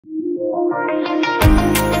All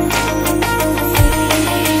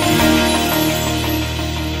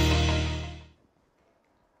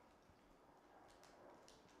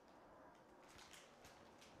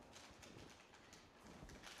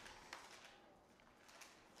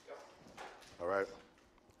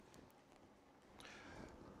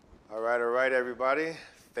right, everybody.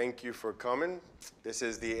 Thank you for coming. This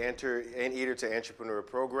is the Anteater to Entrepreneur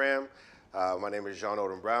program. My name is John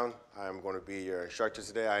Odom Brown. I'm going to be your instructor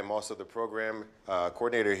today. I'm also the program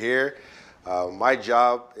coordinator here. My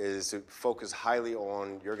job is to focus highly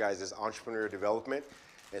on your guys' entrepreneur development.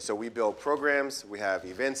 And so we build programs. We have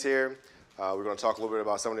events here. We're going to talk a little bit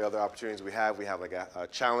about some of the other opportunities we have. We have like a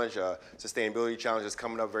challenge, a sustainability challenge that's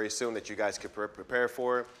coming up very soon that you guys can prepare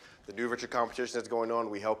for. The new virtual competition that's going on,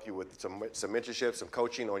 we help you with some mentorship, some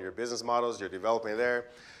coaching on your business models, your development there.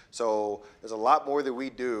 So there's a lot more that we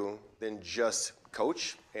do than just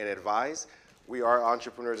coach and advise. We are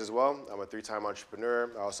entrepreneurs as well. I'm a 3-time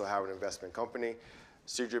entrepreneur. I also have an investment company.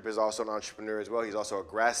 Cedric is also an entrepreneur as well. He's also a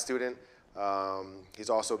grad student. He's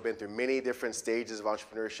also been through many different stages of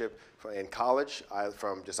entrepreneurship in college,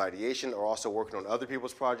 from just ideation or also working on other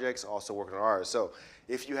people's projects, also working on ours. So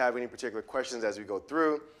if you have any particular questions as we go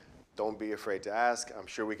through, don't be afraid to ask. I'm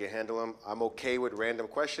sure we can handle them. I'm okay with random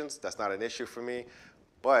questions. That's not an issue for me.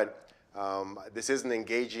 But this is an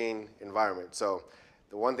engaging environment. So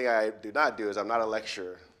the one thing I do not do is I'm not a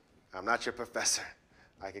lecturer. I'm not your professor.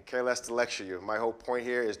 I could care less to lecture you. My whole point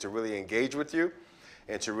here is to really engage with you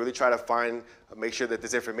and to really try to make sure that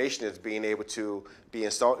this information is being able to be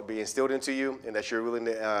instilled into you, and that you're willing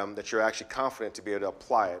to, that you're actually confident to be able to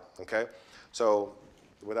apply it. Okay. So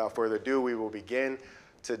without further ado, we will begin.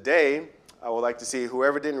 Today, I would like to see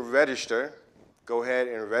whoever didn't register, go ahead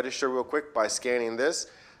and register real quick by scanning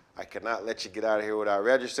this. I cannot let you get out of here without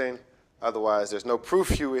registering. Otherwise, there's no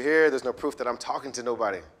proof you were here. There's no proof that I'm talking to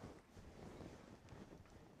nobody.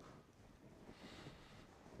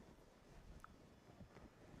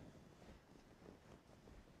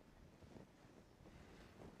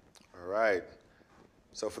 All right.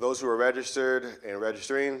 So for those who are registered and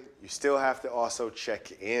registering, you still have to also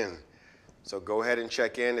check in. So go ahead and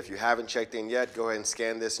check in. If you haven't checked in yet, go ahead and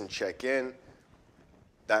scan this and check in.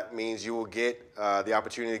 That means you will get the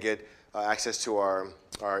opportunity to get access to our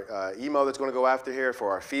email that's going to go after here for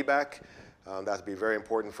our feedback. That would be very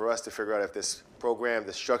important for us to figure out if this program,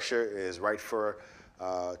 this structure is right for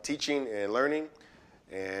teaching and learning.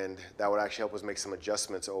 And that would actually help us make some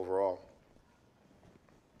adjustments overall.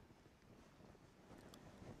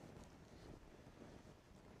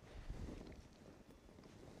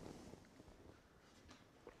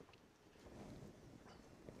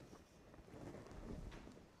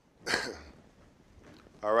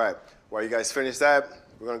 All right, while you guys finish that,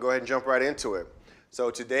 we're going to go ahead and jump right into it.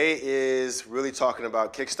 So today is really talking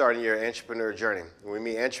about kickstarting your entrepreneur journey. When we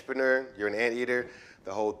mean entrepreneur, you're an anteater.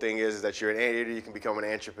 The whole thing is that you're an anteater, you can become an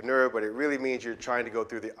entrepreneur, but it really means you're trying to go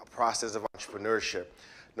through the process of entrepreneurship.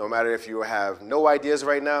 No matter if you have no ideas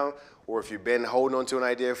right now, or if you've been holding on to an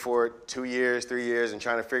idea for 2 years, 3 years, and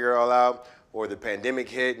trying to figure it all out, or the pandemic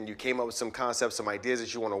hit and you came up with some concepts, some ideas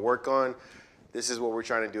that you want to work on, this is what we're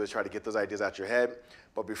trying to do, is try to get those ideas out your head.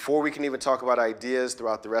 But before we can even talk about ideas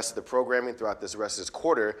throughout the rest of the programming, throughout this rest of this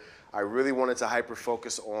quarter, I really wanted to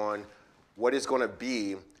hyper-focus on what is going to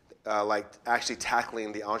be like actually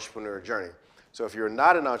tackling the entrepreneur journey. So if you're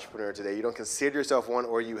not an entrepreneur today, you don't consider yourself one,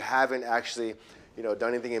 or you haven't actually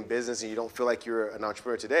done anything in business and you don't feel like you're an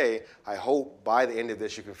entrepreneur today, I hope by the end of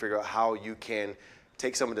this you can figure out how you can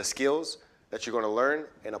take some of the skills that you're going to learn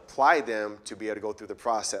and apply them to be able to go through the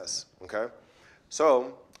process. Okay?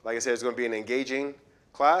 So, like I said, it's going to be an engaging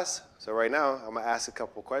class. So right now, I'm going to ask a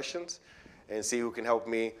couple questions and see who can help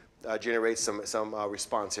me generate some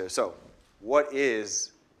response here. So what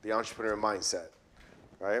is the entrepreneur mindset?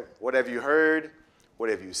 Right? What have you heard? What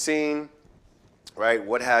have you seen? Right?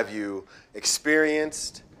 What have you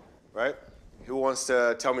experienced? Right? Who wants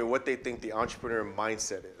to tell me what they think the entrepreneur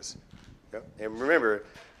mindset is? Yep. And remember,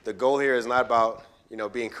 the goal here is not about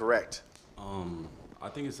being correct. I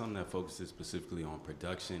think it's something that focuses specifically on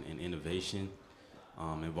production and innovation,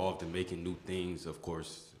 involved in making new things, of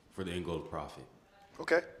course, for the end goal of profit.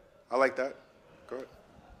 Okay, I like that. Go ahead.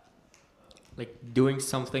 Like doing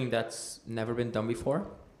something that's never been done before.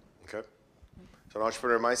 Okay. So an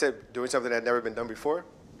entrepreneur mindset, doing something that had never been done before.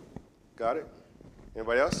 Got it.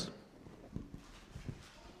 Anybody else?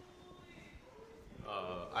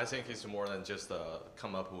 I think it's more than just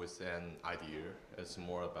come up with an idea. It's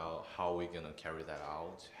more about how we're gonna carry that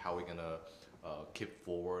out, how we're gonna keep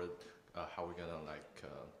forward, how we're gonna like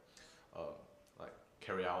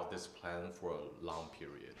carry out this plan for a long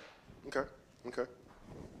period. Okay. Okay.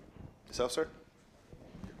 Yourself, sir?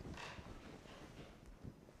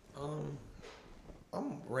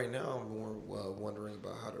 Right now I'm more wondering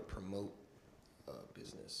about how to promote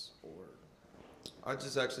business, or I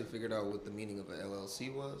just actually figured out what the meaning of an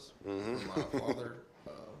LLC was from my father.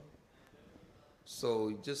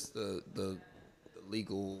 So just the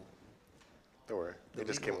legal, Don't worry. the It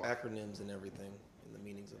just came legal off. acronyms and everything and the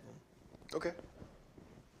meanings of them. Okay.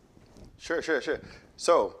 Sure.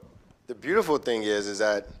 So the beautiful thing is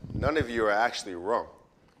that none of you are actually wrong.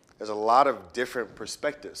 There's a lot of different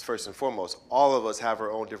perspectives. First and foremost, all of us have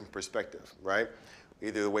our own different perspective, right?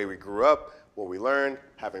 Either the way we grew up, what we learned,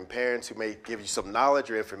 having parents who may give you some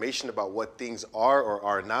knowledge or information about what things are or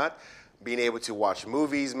are not, being able to watch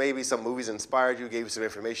movies, maybe some movies inspired you, gave you some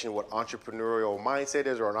information what entrepreneurial mindset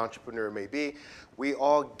is or an entrepreneur may be. We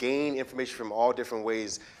all gain information from all different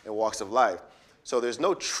ways and walks of life. So there's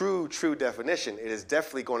no true definition. It is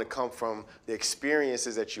definitely going to come from the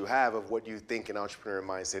experiences that you have of what you think an entrepreneur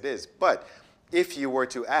mindset is. But if you were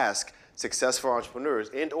to ask successful entrepreneurs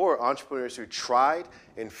and or entrepreneurs who tried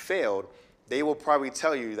and failed, they will probably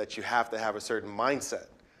tell you that you have to have a certain mindset,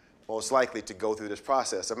 most likely, to go through this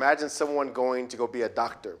process. Imagine someone going to go be a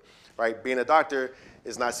doctor, right? Being a doctor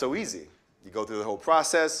is not so easy. You go through the whole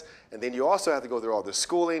process, and then you also have to go through all the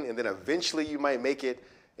schooling, and then eventually you might make it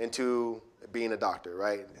into being a doctor,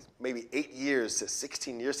 right? Maybe 8 years to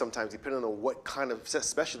 16 years sometimes, depending on what kind of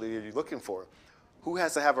specialty you're looking for. Who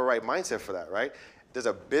has to have a right mindset for that, right? Does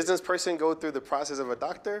a business person go through the process of a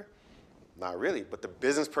doctor? Not really, but the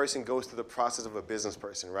business person goes through the process of a business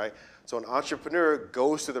person, right? So an entrepreneur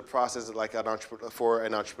goes through the process like for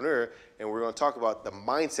an entrepreneur, and we're going to talk about the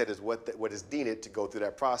mindset is what is needed to go through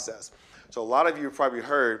that process. So a lot of you probably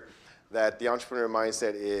heard that the entrepreneur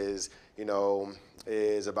mindset is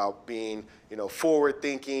about being, forward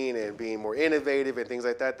thinking and being more innovative and things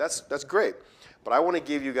like that. That's great. But I want to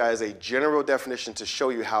give you guys a general definition to show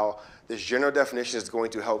you how this general definition is going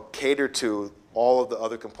to help cater to all of the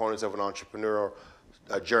other components of an entrepreneurial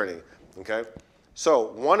journey, okay?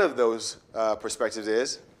 So one of those perspectives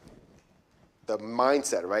is the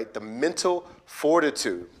mindset, right? The mental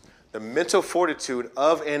fortitude. The mental fortitude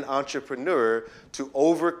of an entrepreneur to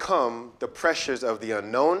overcome the pressures of the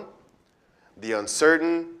unknown, the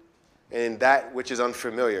uncertain, and that which is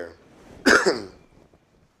unfamiliar.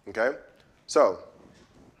 Okay? So,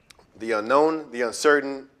 the unknown, the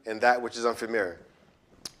uncertain, and that which is unfamiliar.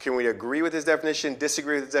 Can we agree with this definition,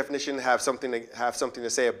 disagree with this definition, have something to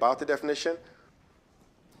say about the definition?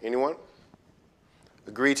 Anyone?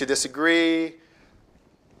 Agree to disagree?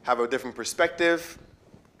 Have a different perspective?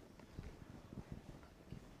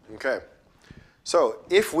 Okay. So,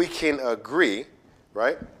 if we can agree,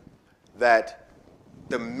 right, that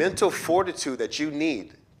the mental fortitude that you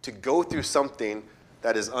need to go through something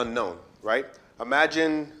that is unknown, right?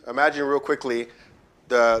 Imagine real quickly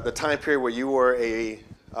the time period where you were a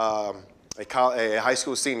high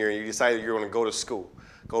school senior and you decided you were going to go to school,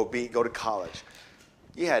 go to college.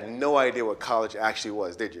 You had no idea what college actually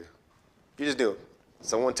was, did you? You just knew.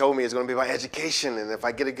 Someone told me it's going to be about education, and if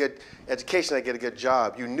I get a good education, I get a good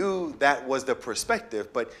job. You knew that was the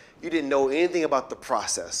perspective, but you didn't know anything about the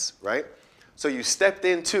process, right? So you stepped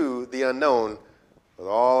into the unknown with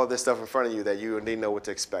all of this stuff in front of you that you didn't know what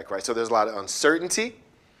to expect, right? So there's a lot of uncertainty.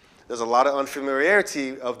 There's a lot of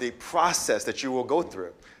unfamiliarity of the process that you will go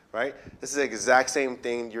through, right? This is the exact same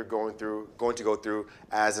thing you're going to go through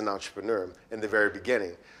as an entrepreneur in the very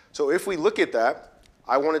beginning. So if we look at that,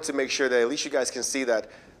 I wanted to make sure that at least you guys can see that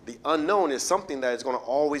the unknown is something that is going to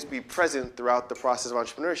always be present throughout the process of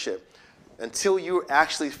entrepreneurship. Until you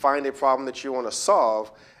actually find a problem that you want to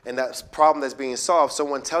solve, and that problem that's being solved,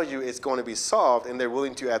 someone tells you it's going to be solved, and they're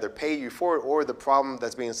willing to either pay you for it or the problem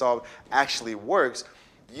that's being solved actually works,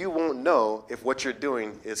 you won't know if what you're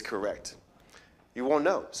doing is correct. You won't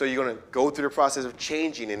know. So you're going to go through the process of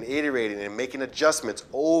changing and iterating and making adjustments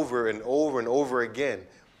over and over and over again.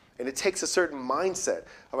 And it takes a certain mindset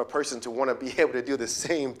of a person to want to be able to do the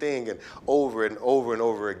same thing and over and over and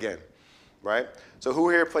over again, right? So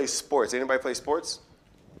who here plays sports? Anybody play sports?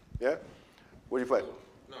 Yeah? What do you play?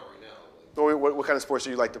 Not right now. What kind of sports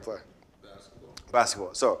do you like to play? Basketball.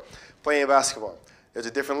 Basketball. So playing basketball. There's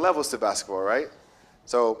a different levels to basketball, right?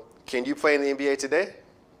 So can you play in the NBA today?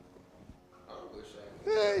 I wish I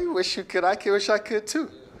could. Yeah, you wish you could. I wish I could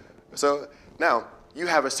too. Yeah. So now you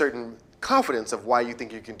have a certain confidence of why you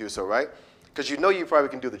think you can do so, right? Because you know you probably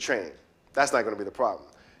can do the training. That's not going to be the problem.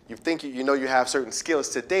 You think you know you have certain skills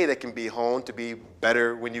today that can be honed to be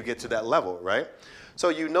better when you get to that level, right? So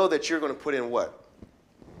you know that you're going to put in what?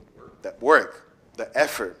 That work, the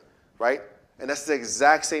effort, right? And that's the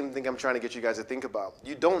exact same thing I'm trying to get you guys to think about.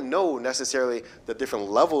 You don't know necessarily the different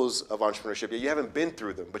levels of entrepreneurship yet. You haven't been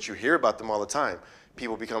through them, but you hear about them all the time.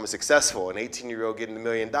 People becoming successful, an 18-year-old getting $1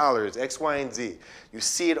 million, X, Y, and Z. You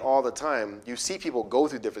see it all the time. You see people go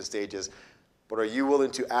through different stages, but are you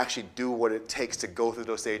willing to actually do what it takes to go through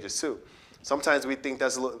those stages too? Sometimes we think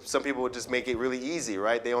some people would just make it really easy,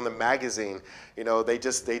 right? They own the magazine, you know, they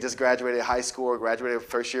just graduated high school or graduated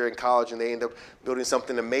first year in college and they end up building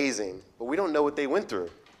something amazing. But we don't know what they went through.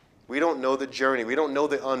 We don't know the journey. We don't know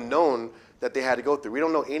the unknown that they had to go through. We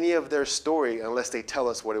don't know any of their story unless they tell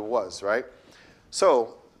us what it was, right?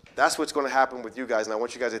 So that's what's going to happen with you guys, and I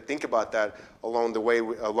want you guys to think about that along the way,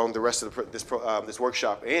 along the rest of this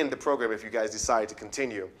workshop and the program if you guys decide to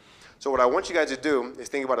continue. So what I want you guys to do is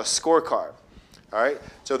think about a scorecard, all right?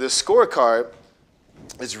 So this scorecard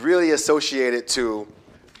is really associated to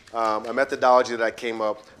a methodology that I came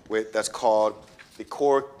up with that's called the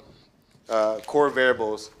core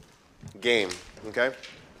variables game, okay?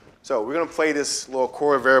 So we're going to play this little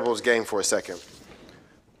core variables game for a second.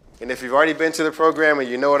 And if you've already been to the program and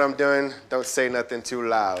you know what I'm doing, don't say nothing too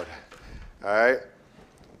loud, all right?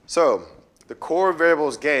 So the core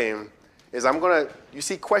variables game is you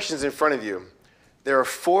see questions in front of you. There are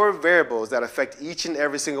 4 variables that affect each and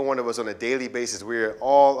every single one of us on a daily basis. We are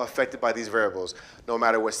all affected by these variables, no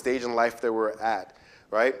matter what stage in life that we're at,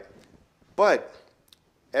 right? But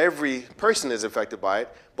every person is affected by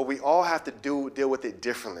it, but we all have to deal with it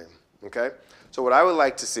differently, okay? So what I would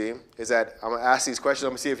like to see is that I'm going to ask these questions.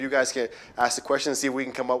 I'm going to see if you guys can ask the question and see if we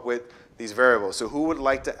can come up with these variables. So who would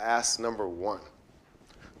like to ask number 1?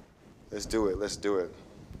 Let's do it. Let's do it.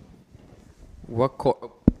 What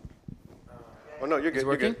core? Oh, no, you're good.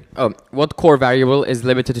 You're good. Oh, what core variable is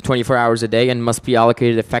limited to 24 hours a day and must be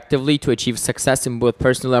allocated effectively to achieve success in both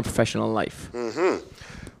personal and professional life? Mm-hmm.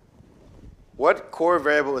 What core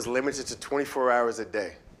variable is limited to 24 hours a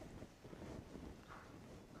day?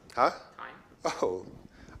 Huh? Time. Oh,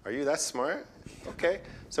 are you that smart? Okay.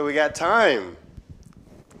 So we got time.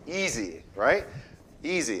 Easy, right?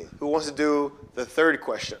 Easy. Who wants to do the third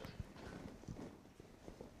question?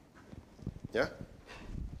 Yeah?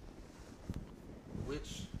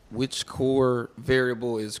 Which core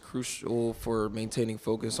variable is crucial for maintaining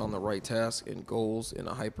focus on the right task and goals in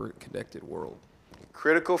a hyper-connected world?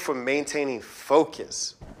 Critical for maintaining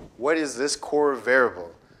focus. What is this core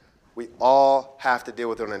variable? We all have to deal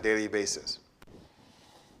with it on a daily basis.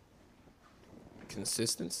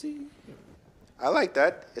 Consistency? I like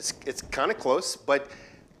that. It's kind of close, but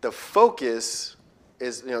the focus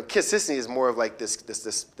is, consistency is more of like this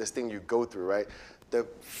thing you go through, right? The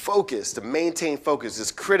focus, to maintain focus,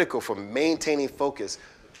 is critical for maintaining focus,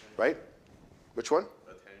 right? Which one?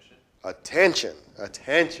 Attention.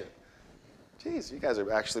 Attention. Jeez, you guys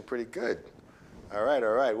are actually pretty good. All right,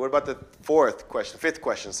 all right. What about the fifth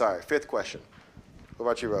question, sorry. Fifth question. What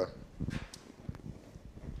about you, Ron?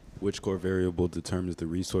 Which core variable determines the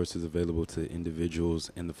resources available to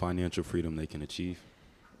individuals and the financial freedom they can achieve?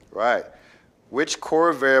 Right. Which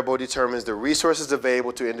core variable determines the resources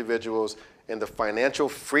available to individuals and the financial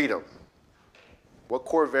freedom? What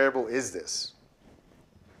core variable is this?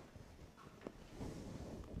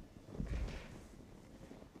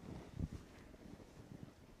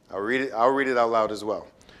 I'll read it out loud as well.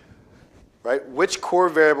 Right? Which core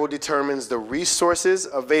variable determines the resources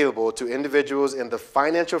available to individuals and the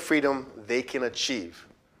financial freedom they can achieve?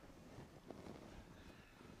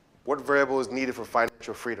 What variable is needed for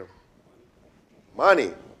financial freedom?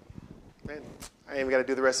 Money. Man, I ain't even got to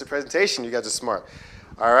do the rest of the presentation. You guys are smart.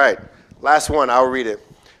 All right. Last one. I'll read it.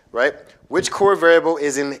 Right? Which core variable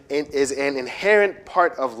is an inherent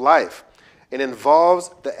part of life? It involves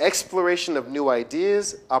the exploration of new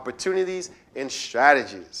ideas, opportunities, and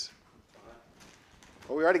strategies.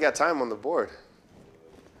 Well, we already got time on the board.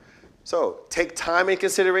 So take time in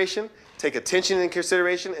consideration, take attention in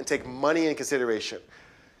consideration, and take money in consideration.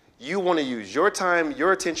 You want to use your time,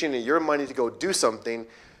 your attention, and your money to go do something.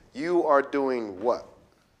 You are doing what?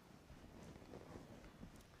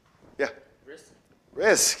 Yeah? Risk.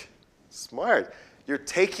 Risk. Smart. You're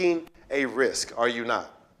taking a risk, are you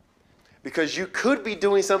not? Because you could be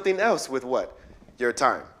doing something else with what? Your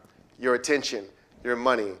time, your attention, your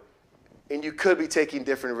money. And you could be taking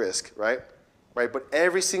different risks, right? Right? But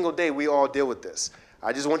every single day, we all deal with this.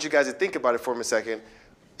 I just want you guys to think about it for a second.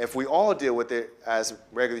 If we all deal with it as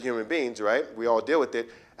regular human beings, right? We all deal with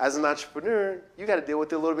it. As an entrepreneur, you got to deal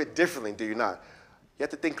with it a little bit differently, do you not? You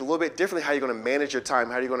have to think a little bit differently how you're going to manage your time,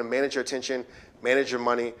 how you're going to manage your attention, manage your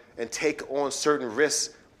money, and take on certain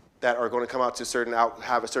risks that are going to come out to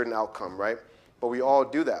have a certain outcome, right? But we all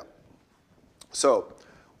do that. So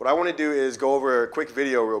what I want to do is go over a quick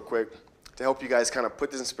video real quick to help you guys kind of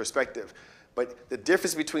put this into perspective. But the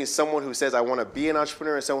difference between someone who says, I want to be an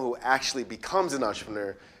entrepreneur, and someone who actually becomes an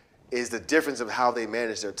entrepreneur is the difference of how they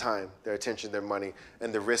manage their time, their attention, their money,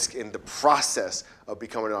 and the risk in the process of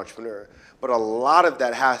becoming an entrepreneur. But a lot of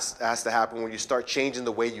that has to happen when you start changing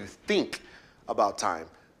the way you think about time,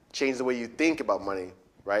 change the way you think about money,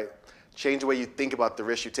 right? Change the way you think about the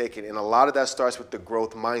risk you're taking. And a lot of that starts with the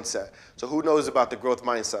growth mindset. So who knows about the growth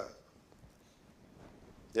mindset?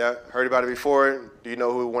 Yeah, heard about it before? Do you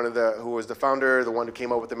know who was the founder, the one who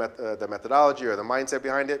came up with the methodology or the mindset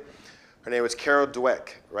behind it? Her name was Carol Dweck,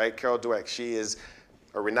 right? Carol Dweck. She is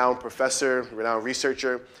a renowned professor, renowned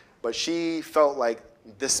researcher, but she felt like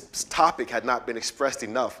this topic had not been expressed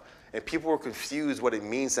enough, and people were confused what it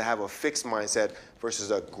means to have a fixed mindset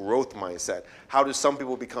versus a growth mindset. How do some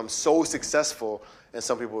people become so successful and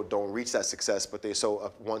some people don't reach that success, but they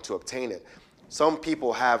so want to obtain it? Some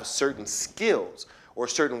people have certain skills or a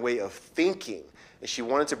certain way of thinking, and she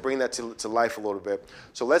wanted to bring that to life a little bit.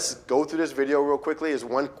 So let's go through this video real quickly. It's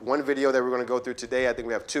one video that we're going to go through today. I think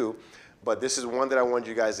we have two, but this is one that I wanted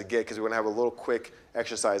you guys to get because we're going to have a little quick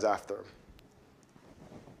exercise after.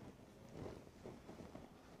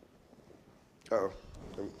 Uh-oh.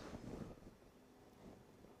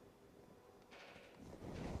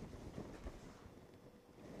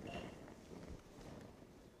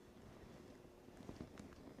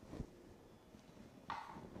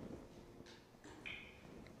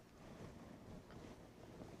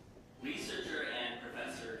 Researcher and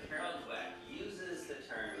Professor Carol Dweck uses the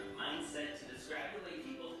term mindset to describe the way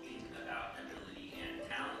people think about ability and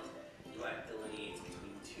talent. Dweck delineates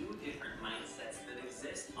between two different mindsets that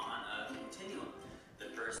exist on a continuum. The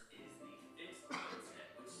first is the fixed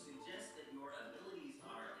mindset, which suggests that your abilities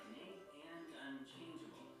are innate and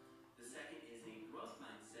unchangeable. The second is a growth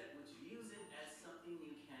mindset, which views it as something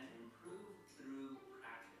you can improve through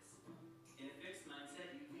practice. In a fixed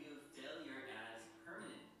mindset, you view failure as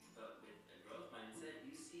permanent. But with a growth mindset,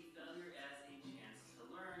 you see failure as a chance to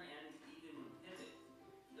learn and even pivot.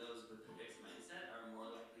 Those with the fixed mindset are more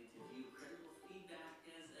likely to view critical feedback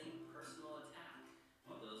as a personal attack,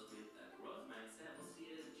 while those with a growth mindset will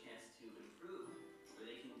see it as a chance to improve, where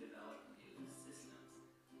they can develop new systems.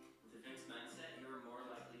 With a fixed mindset, you're more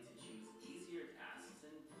likely to choose easier tasks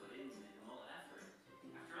and put in minimal effort.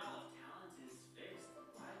 After all, if talent is fixed,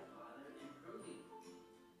 why bother improving?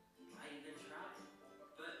 Why even try?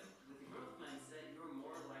 But with a growth mindset, you're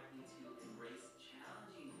more likely to embrace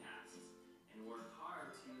challenging tasks and work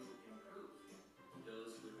hard to improve.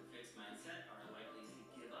 Those with a fixed mindset are likely to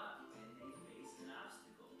give up when they face an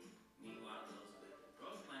obstacle. Meanwhile, those with a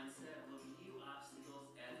growth mindset will view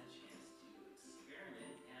obstacles as a chance to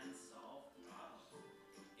experiment and solve problems.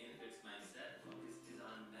 In a fixed mindset, the focus is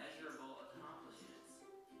on measurable accomplishments.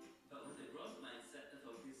 But with a growth mindset, the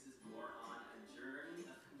focus is more on a journey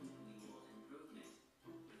of continual improvement.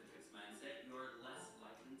 With a fixed mindset, you're less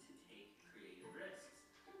likely to take creative risks.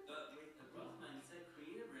 But with a growth mindset,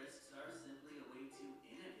 creative risks are simply a way to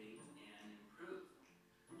innovate and improve.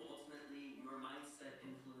 Ultimately, your mindset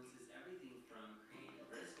influences everything from creative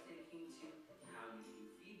risk-taking to how you view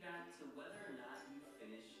feedback to whether or not you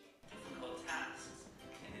finish difficult tasks.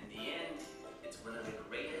 And in the end, it's one of the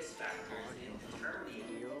greatest factors in determining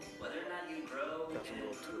whether or not you grow and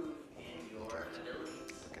improve in your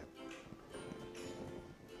abilities.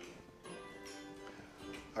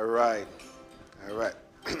 All right. All right.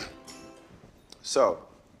 So,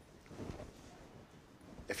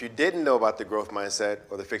 if you didn't know about the growth mindset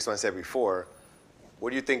or the fixed mindset before, what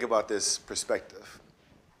do you think about this perspective?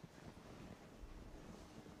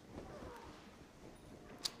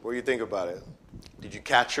 What do you think about it? Did you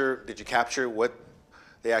capture what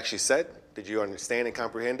they actually said? Did you understand and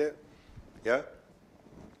comprehend it? Yeah?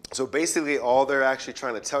 So basically all they're actually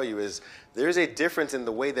trying to tell you is there's a difference in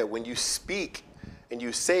the way that when you speak and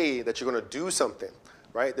you say that you're going to do something,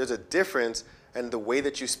 right? There's a difference in the way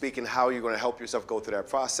that you speak and how you're going to help yourself go through that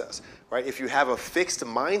process, right? If you have a fixed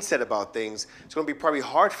mindset about things, it's going to be probably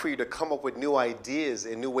hard for you to come up with new ideas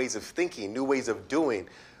and new ways of thinking, new ways of doing,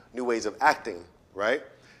 new ways of acting, right?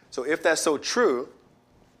 So if that's so true,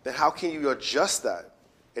 then how can you adjust that?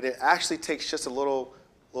 And it actually takes just a little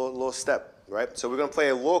step, right? So we're going to play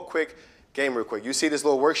a little quick game real quick. You see this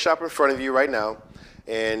little workshop in front of you right now,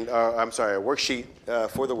 and I'm sorry, a worksheet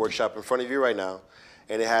for the workshop in front of you right now,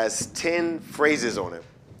 and it has 10 phrases on it.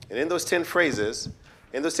 And in those 10 phrases,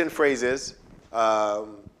 5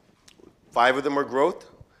 of them are growth,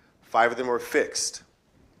 5 of them are fixed,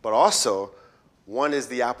 but also one is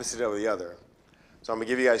the opposite of the other. So I'm going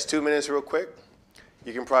to give you guys 2 minutes real quick.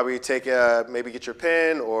 You can probably take maybe get your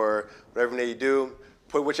pen or whatever you do.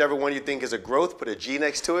 Put whichever one you think is a growth, put a G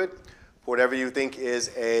next to it. whatever you think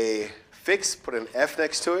is a fix, put an F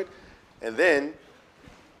next to it, and then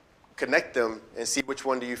connect them and see which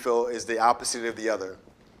one do you feel is the opposite of the other.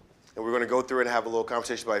 And we're going to go through it and have a little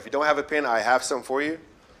conversation about it. If you don't have a pen, I have some for you.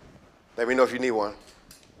 Let me know if you need one.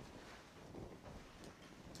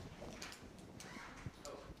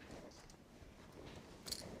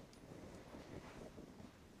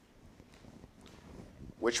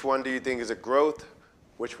 Which one do you think is a growth?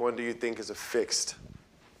 Which one do you think is a fixed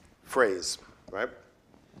phrase, right?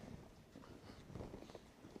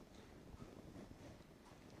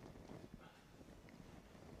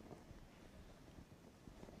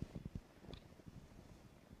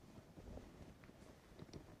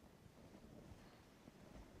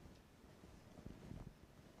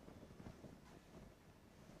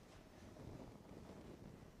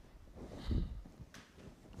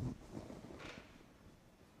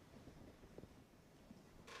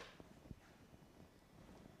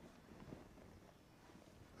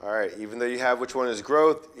 All right, even though you have which one is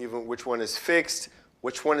growth, even which one is fixed,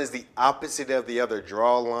 which one is the opposite of the other?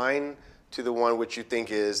 Draw a line to the one which you think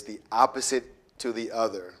is the opposite to the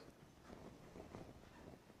other.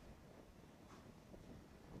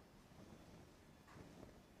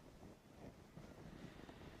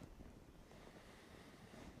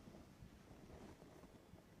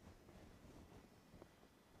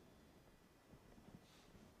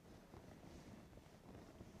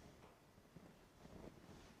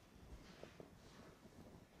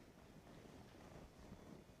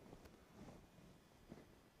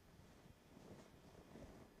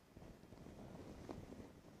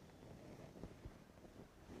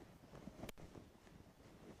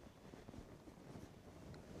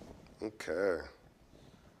 Okay.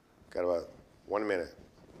 Got about 1 minute.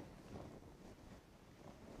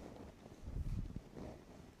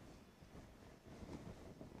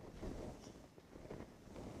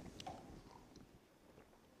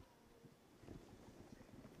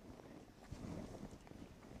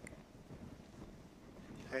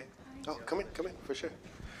 Hey. Oh, come in, for sure.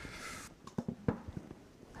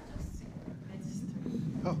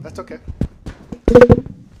 Oh, that's okay.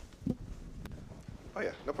 Oh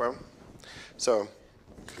yeah, no problem. So,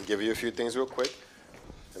 I'll give you a few things real quick,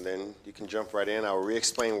 and then you can jump right in. I'll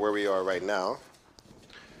re-explain where we are right now.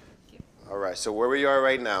 All right, so where we are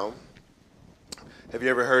right now, have you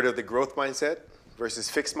ever heard of the growth mindset versus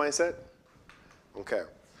fixed mindset? Okay,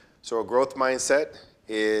 so a growth mindset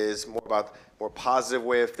is more positive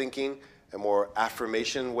way of thinking, a more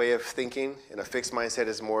affirmation way of thinking, and a fixed mindset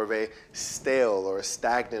is more of a stale or a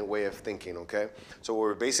stagnant way of thinking, okay? So what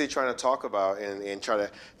we're basically trying to talk about and try to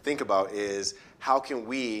think about is how can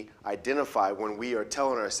we identify when we are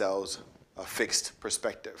telling ourselves a fixed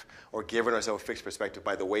perspective or giving ourselves a fixed perspective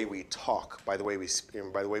by the way we talk, by the way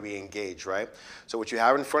we engage, right? So what you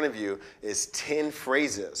have in front of you is 10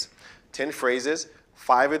 phrases. 10 phrases,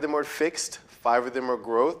 5 of them are fixed, 5 of them are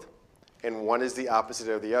growth, and one is the opposite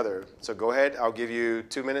of the other. So go ahead, I'll give you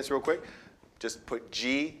 2 minutes real quick. Just put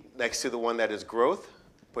G next to the one that is growth.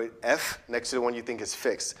 Put F next to the one you think is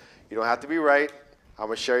fixed. You don't have to be right. I'm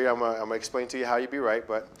gonna show you, I'm gonna explain to you how you be right,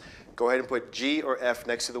 but go ahead and put G or F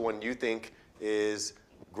next to the one you think is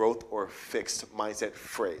growth or fixed mindset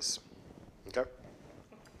phrase, okay?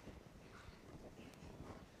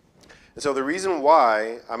 And so the reason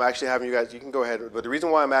why I'm actually having you guys, you can go ahead, but the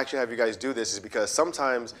reason why I'm actually having you guys do this is because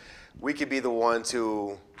sometimes we could be the ones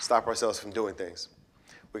who stop ourselves from doing things.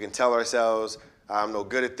 We can tell ourselves, I'm no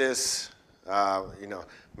good at this,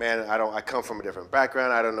 man, I come from a different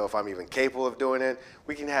background, I don't know if I'm even capable of doing it.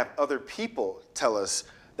 We can have other people tell us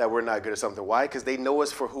that we're not good at something. Why? Because they know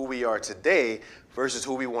us for who we are today versus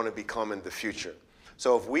who we want to become in the future.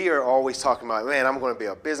 So if we are always talking about, man, I'm going to be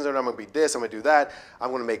a business owner, I'm going to be this, I'm going to do that, I'm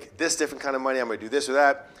going to make this different kind of money, I'm going to do this or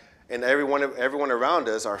that, and everyone around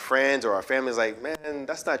us, our friends or our family is like, man,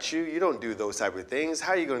 that's not you. You don't do those type of things.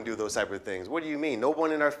 How are you going to do those type of things? What do you mean? No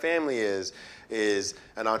one in our family is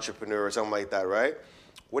an entrepreneur or something like that, right?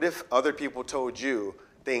 What if other people told you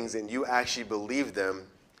things and you actually believed them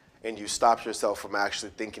and you stopped yourself from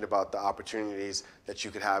actually thinking about the opportunities that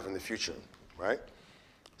you could have in the future, right?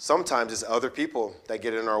 Sometimes it's other people that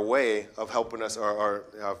get in our way of helping us or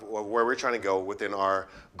where we're trying to go within our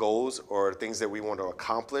goals or things that we want to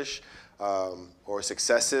accomplish or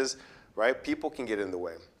successes, right? People can get in the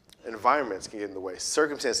way. Environments can get in the way.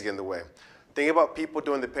 Circumstances get in the way. Think about people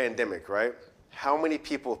during the pandemic, right? How many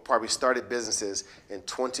people probably started businesses in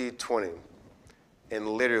 2020 and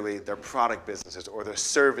literally their product businesses or their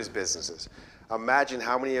service businesses? Imagine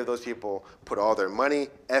how many of those people put all their money,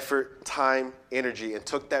 effort, time, energy, and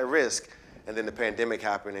took that risk, and then the pandemic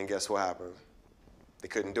happened, and guess what happened? They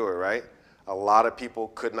couldn't do it, right? A lot of people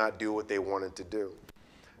could not do what they wanted to do.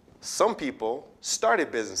 Some people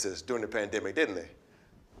started businesses during the pandemic, didn't they?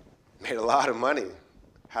 Made a lot of money,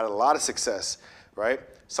 had a lot of success, right?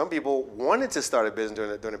 Some people wanted to start a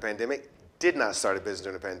business during the pandemic, did not start a business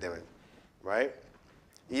during the pandemic, right?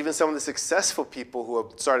 Even some of the successful people who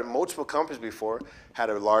have started multiple companies before had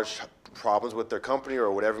a large problems with their company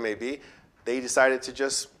or whatever it may be. They decided to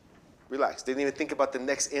just relax. They didn't even think about the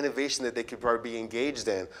next innovation that they could probably be engaged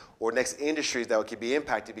in or next industries that could be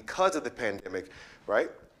impacted because of the pandemic, right?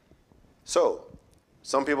 So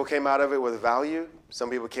some people came out of it with value. Some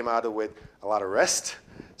people came out of it with a lot of rest.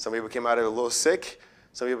 Some people came out of it a little sick.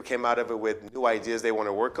 Some people came out of it with new ideas they want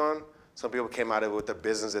to work on. Some people came out of it with a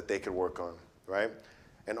business that they could work on, right?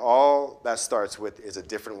 And all that starts with is a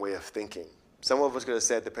different way of thinking. Some of us could have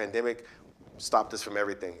said the pandemic stopped us from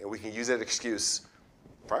everything, and we can use that excuse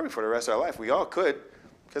probably for the rest of our life. We all could,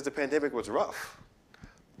 because the pandemic was rough.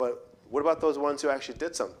 But what about those ones who actually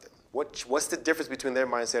did something? What's the difference between their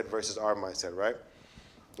mindset versus our mindset, right?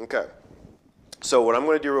 Okay. So what I'm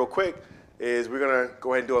going to do real quick is we're going to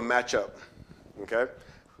go ahead and do a matchup, okay?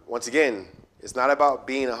 Once again, it's not about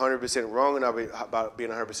being 100% wrong and not about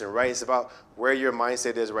being 100% right. It's about where your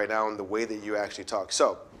mindset is right now and the way that you actually talk.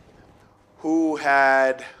 So who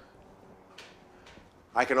had,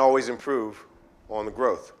 I can always improve on the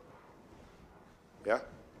growth? Yeah?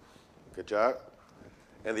 Good job.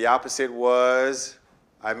 And the opposite was,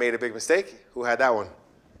 I made a big mistake. Who had that one?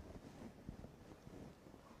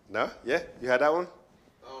 No? Yeah? You had that one?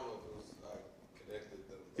 I don't know if it was connected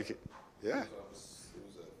them. You could, yeah. It was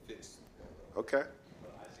a fixed. Okay.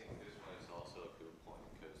 But I think this one is also a good point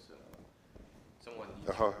because someone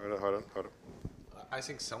needs Hold on. I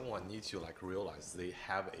think someone needs to like realize they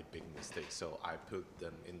have a big mistake, so I put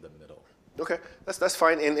them in the middle. Okay, that's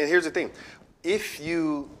fine. And here's the thing. If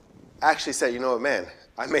you actually say, you know what, man,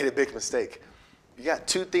 I made a big mistake, you got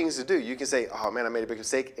two things to do. You can say, oh, man, I made a big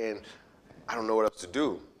mistake, and I don't know what else to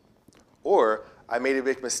do. Or I made a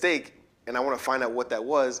big mistake, and I want to find out what that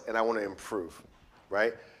was, and I want to improve,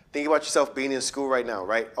 right? Think about yourself being in school right now,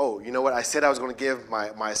 right? Oh, you know what? I said I was going to give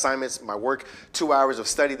my assignments, my work, 2 hours of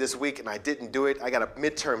study this week, and I didn't do it. I got a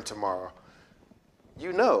midterm tomorrow.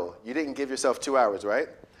 You know you didn't give yourself 2 hours, right?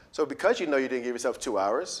 So because you know you didn't give yourself 2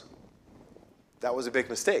 hours, that was a big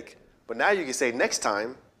mistake. But now you can say next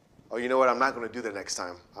time, oh, you know what? I'm not going to do that next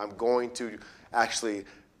time. I'm going to actually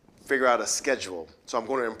figure out a schedule. So I'm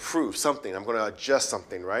going to improve something. I'm going to adjust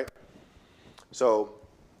something, right? So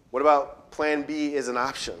what about plan B is an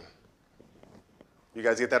option? You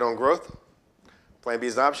guys get that on growth? Plan B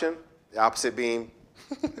is an option. The opposite being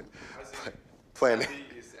plan A. Plan B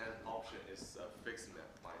is an option, is a fixed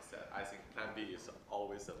mindset. I think plan B is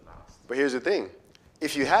always a must. But here's the thing.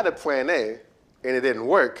 If you had a plan A and it didn't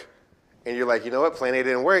work, and you're like, you know what, plan A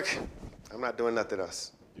didn't work, I'm not doing nothing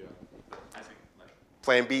else. Yeah. I think like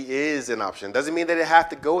Plan B is an option. Doesn't mean that it have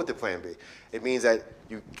to go with the plan B. It means that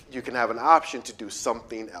you can have an option to do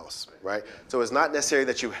something else, right? So it's not necessarily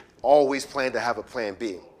that you always plan to have a plan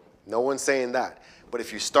B. No one's saying that. But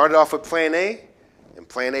if you started off with plan A and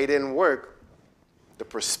plan A didn't work, the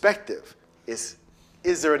perspective is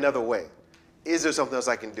there another way? Is there something else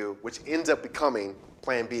I can do, which ends up becoming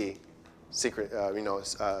plan B,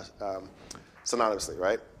 synonymously,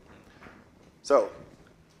 right? So,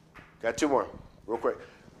 got two more, real quick.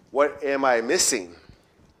 What am I missing?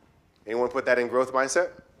 Anyone put that in growth mindset?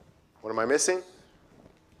 What am I missing?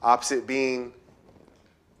 Opposite being,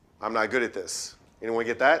 I'm not good at this. Anyone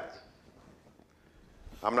get that?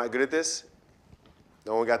 I'm not good at this?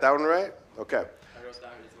 No one got that one right? Okay. I wrote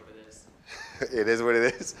down, it is what it is. It is what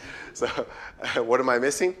it is. So, what am I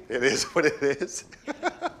missing? It is what it is.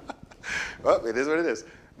 Well, it is what it is.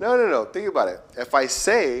 No. Think about it. If I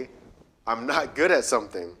say I'm not good at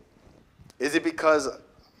something, is it because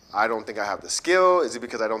I don't think I have the skill? Is it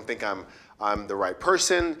because I don't think I'm the right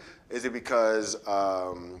person? Is it because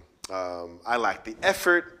I lack the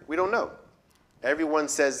effort? We don't know. Everyone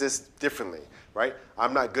says this differently, right?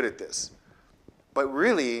 I'm not good at this. But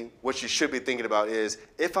really, what you should be thinking about is,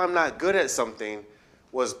 if I'm not good at something,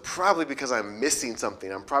 was probably because I'm missing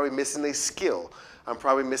something. I'm probably missing a skill. I'm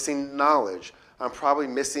probably missing knowledge. I'm probably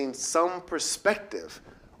missing some perspective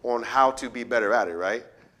on how to be better at it, right?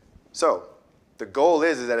 So the goal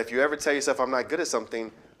is that if you ever tell yourself I'm not good at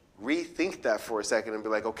something, rethink that for a second and be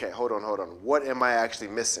like, okay, hold on. What am I actually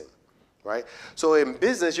missing, right? So in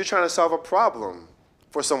business, you're trying to solve a problem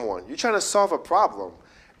for someone. You're trying to solve a problem.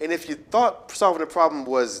 And if you thought solving the problem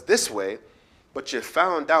was this way, but you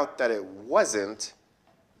found out that it wasn't,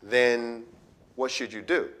 then what should you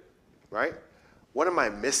do, right? What am I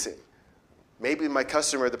missing? Maybe my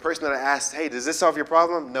customer, the person that I asked, hey, does this solve your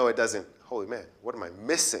problem? No, it doesn't. holy man, what am I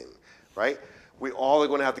missing, right? We all are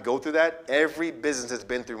going to have to go through that. Every business has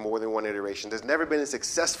been through more than one iteration. There's never been a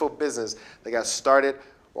successful business that got started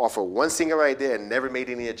off of one single idea and never made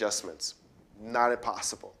any adjustments. Not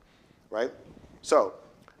impossible, right? So,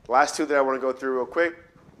 the last two that I want to go through real quick.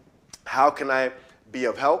 How can I be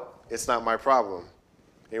of help? It's not my problem.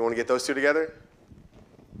 Anyone want to get those two together?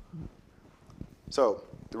 So,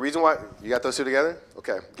 the reason why, you got those two together?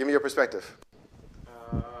 Okay, give me your perspective.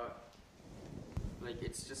 Like,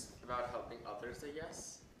 it's just about helping others, I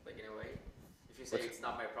guess, like, in a way. If you say it's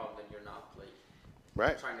not my problem, then you're not, like,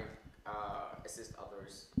 Right. trying to assist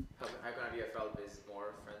others. How can I be of help is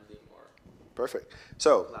more friendly, more Perfect.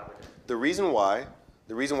 So, collaborative. the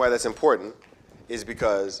reason why that's important is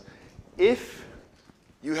because if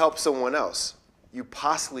you help someone else, you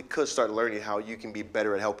possibly could start learning how you can be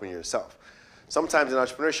better at helping yourself. Sometimes in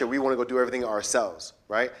entrepreneurship, we want to go do everything ourselves,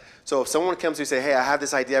 right? So if someone comes to you and say, hey, I have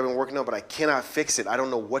this idea I've been working on, but I cannot fix it. I don't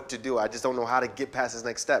know what to do. I just don't know how to get past this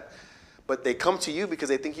next step. But they come to you because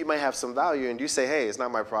they think you might have some value, and you say, hey, it's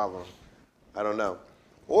not my problem. I don't know.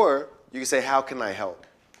 Or you can say, how can I help,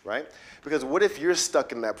 right? Because what if you're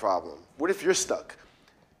stuck in that problem? What if you're stuck?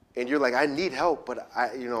 And you're like, I need help, but I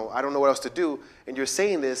don't know what else to do. And you're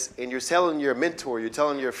saying this, and you're telling your mentor, you're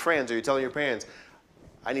telling your friends, or you're telling your parents,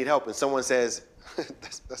 I need help. And someone says,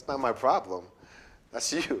 that's not my problem.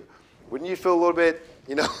 That's you. Wouldn't you feel a little bit,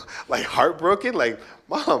 like heartbroken? Like,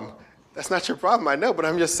 Mom, that's not your problem. I know, but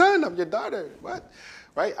I'm your son. I'm your daughter. What?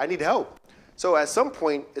 Right? I need help. So at some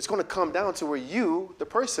point, it's going to come down to where you, the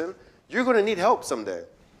person, you're going to need help someday.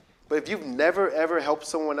 But if you've never, ever helped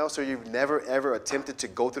someone else, or you've never, ever attempted to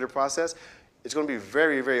go through the process, it's going to be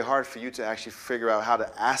very, very hard for you to actually figure out how to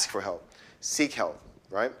ask for help, seek help,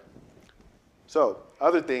 right? So,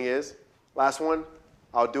 other thing is, last one,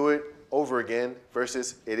 I'll do it over again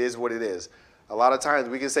versus it is what it is. A lot of times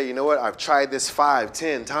we can say, you know what, I've tried this 5,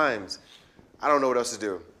 10 times. I don't know what else to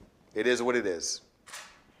do. It is what it is.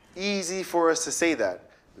 Easy for us to say that.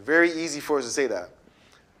 Very easy for us to say that.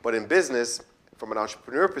 But in business, from an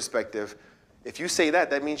entrepreneur perspective, if you say that,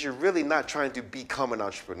 that means you're really not trying to become an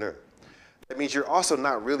entrepreneur. That means you're also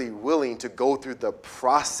not really willing to go through the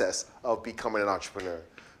process of becoming an entrepreneur,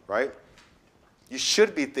 right? You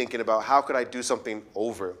should be thinking about how could I do something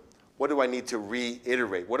over? What do I need to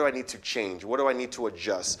reiterate? What do I need to change? What do I need to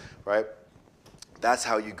adjust, right? That's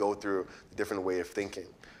how you go through the different way of thinking,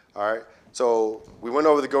 all right? So we went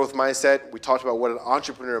over the growth mindset. We talked about what an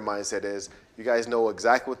entrepreneur mindset is. You guys know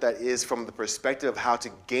exactly what that is from the perspective of how to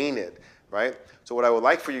gain it, right? So what I would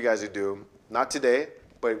like for you guys to do, not today,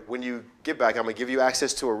 but when you get back, I'm going to give you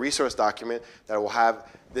access to a resource document that will have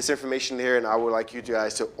this information here, and I would like you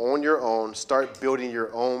guys to, on your own, start building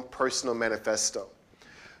your own personal manifesto.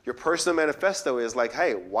 Your personal manifesto is like,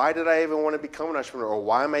 hey, why did I even want to become an entrepreneur? Or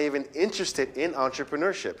why am I even interested in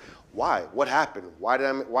entrepreneurship? Why? What happened? Why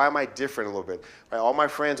am I different a little bit? Right? All my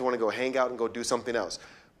friends want to go hang out and go do something else.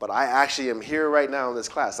 But I actually am here right now in this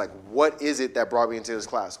class. Like, what is it that brought me into this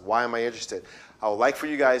class? Why am I interested? I would like for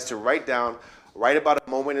you guys to write about a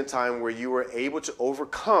moment in time where you were able to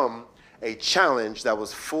overcome a challenge that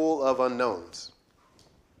was full of unknowns,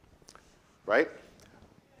 right?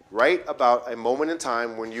 Write about a moment in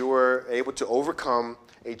time when you were able to overcome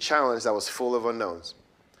a challenge that was full of unknowns.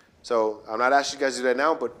 So I'm not asking you guys to do that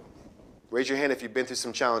now, but raise your hand if you've been through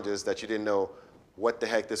some challenges that you didn't know what the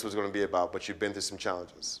heck this was going to be about, but you've been through some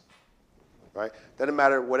challenges, right? Doesn't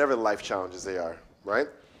matter whatever life challenges they are, right?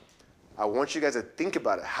 I want you guys to think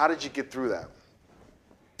about it. How did you get through that,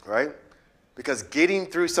 right? Because getting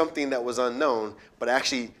through something that was unknown, but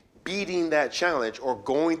actually beating that challenge or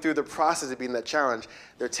going through the process of beating that challenge,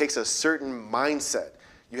 there takes a certain mindset.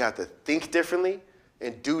 You have to think differently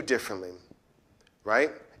and do differently,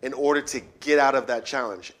 right? In order to get out of that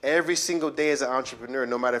challenge. Every single day as an entrepreneur,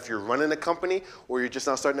 no matter if you're running a company or you're just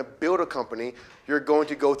now starting to build a company, you're going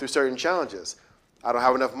to go through certain challenges. I don't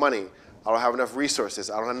have enough money. I don't have enough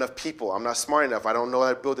resources. I don't have enough people. I'm not smart enough. I don't know how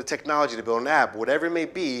to build the technology to build an app. Whatever it may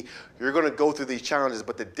be, you're going to go through these challenges.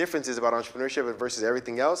 But the difference is about entrepreneurship versus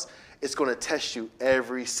everything else, it's going to test you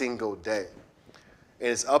every single day. And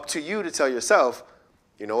it's up to you to tell yourself,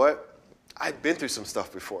 you know what? I've been through some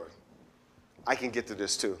stuff before. I can get through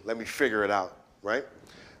this too. Let me figure it out, right?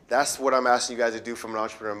 That's what I'm asking you guys to do from an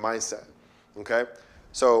entrepreneur mindset, okay?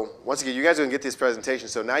 So once again, you guys are going to get this presentation.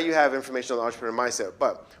 So now you have information on the entrepreneur mindset,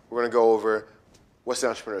 but we're going to go over what's the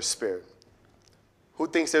entrepreneur spirit. Who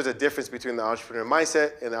thinks there's a difference between the entrepreneur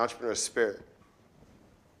mindset and the entrepreneur spirit?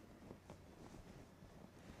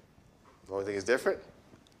 The only thing is different?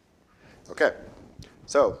 Okay.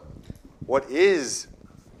 So what is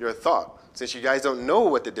your thought? Since you guys don't know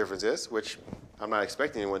what the difference is, which I'm not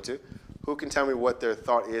expecting anyone to, Who can tell me what their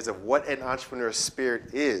thought is of what an entrepreneur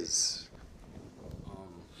spirit is?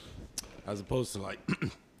 As opposed to like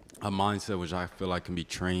a mindset which I feel like can be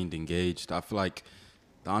trained, engaged. I feel like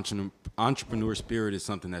the entrepreneur spirit is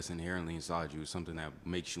something that's inherently inside you, something that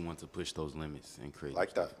makes you want to push those limits and create.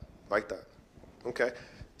 Like that, like that. Okay.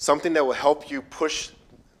 Something that will help you push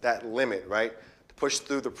that limit, right? To push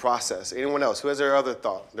through the process. Anyone else? Who has their other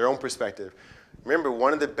thought, their own perspective? Remember,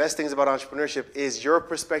 one of the best things about entrepreneurship is your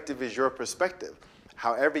perspective is your perspective.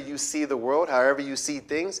 However you see the world, however you see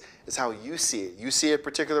things, is how you see it. You see a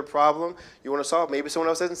particular problem you want to solve, maybe someone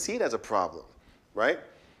else doesn't see it as a problem, right?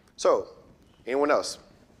 So, anyone else?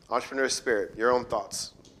 Entrepreneur spirit, your own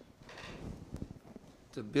thoughts.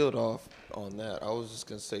 To build off on that, I was just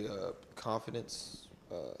gonna say confidence.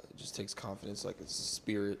 It just takes confidence, like it's a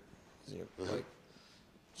spirit, like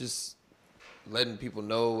just letting people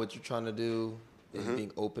know what you're trying to do and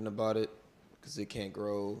being open about it, because it can't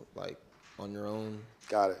grow like on your own.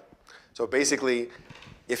 Got it. So basically,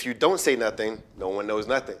 if you don't say nothing, no one knows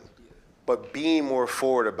nothing. But being more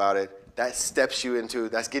forward about it, that steps you into,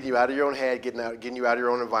 that's getting you out of your own head, getting you out of your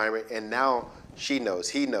own environment, and now she knows,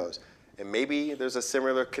 he knows. And maybe there's a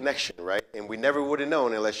similar connection, right? And we never would have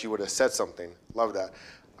known unless you would have said something. Love that.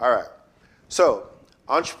 All right. So,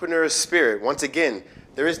 entrepreneur spirit, once again,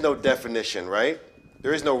 there is no definition, right?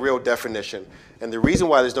 There is no real definition. And the reason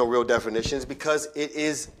why there's no real definition is because it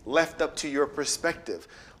is left up to your perspective,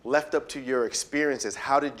 left up to your experiences.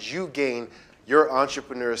 How did you gain your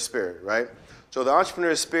entrepreneur spirit, right? So the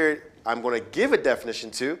entrepreneur spirit, I'm going to give a definition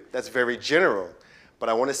to that's very general. But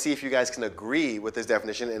I want to see if you guys can agree with this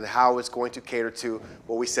definition and how it's going to cater to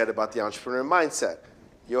what we said about the entrepreneur mindset.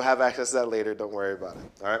 You'll have access to that later. Don't worry about it.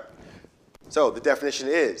 All right? So the definition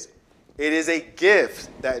is, it is a gift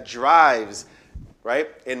that drives, right,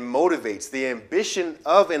 and motivates the ambition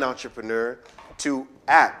of an entrepreneur to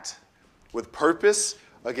act with purpose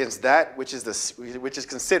against that which is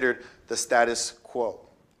considered the status quo,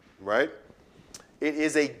 right? It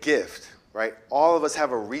is a gift. Right? All of us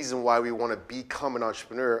have a reason why we want to become an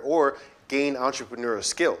entrepreneur or gain entrepreneurial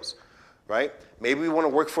skills, right? Maybe we want to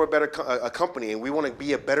work for a company and we want to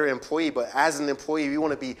be a better employee, but as an employee, we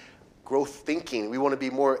want to be growth thinking. We want to be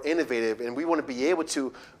more innovative, and we want to be able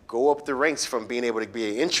to go up the ranks from being able to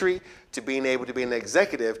be an entry to being able to be an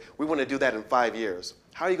executive. We want to do that in 5 years.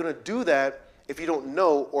 How are you going to do that if you don't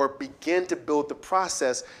know or begin to build the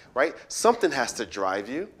process, right? Something has to drive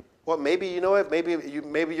you. Well, maybe, you know what,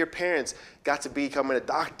 maybe your parents got to becoming a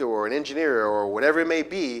doctor or an engineer or whatever it may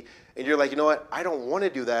be, and you're like, you know what, I don't want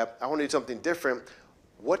to do that. I want to do something different.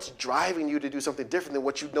 What's driving you to do something different than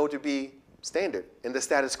what you know to be standard in the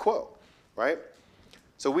status quo, right?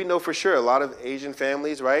 So we know for sure a lot of Asian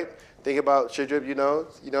families, right? Think about Shidrip, you know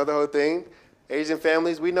the whole thing. Asian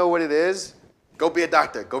families, we know what it is. Go be a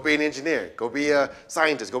doctor, go be an engineer, go be a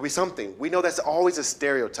scientist, go be something. We know that's always a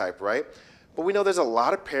stereotype, right? But we know there's a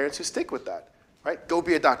lot of parents who stick with that, right? Go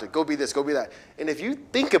be a doctor, go be this, go be that. And if you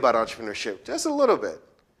think about entrepreneurship just a little bit,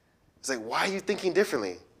 it's like, why are you thinking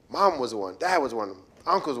differently? Mom was one, dad was one,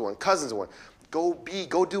 uncle's one, cousin's one. Go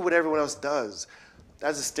do what everyone else does.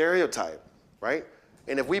 That's a stereotype, right?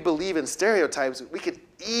 And if we believe in stereotypes, we could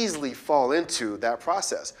easily fall into that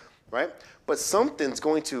process, right? But something's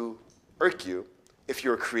going to irk you if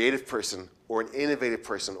you're a creative person or an innovative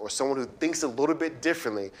person or someone who thinks a little bit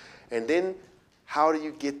differently. And then how do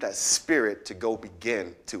you get that spirit to go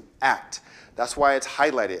begin to act? That's why it's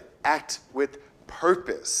highlighted. Act with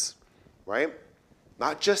purpose, right?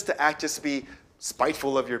 Not just to act, just to be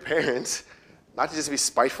spiteful of your parents, not to just be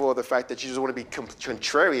spiteful of the fact that you just want to be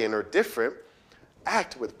contrarian or different.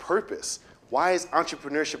 Act with purpose. Why is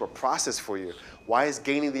entrepreneurship a process for you? Why is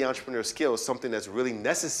gaining the entrepreneurial skills something that's really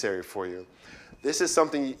necessary for you? This is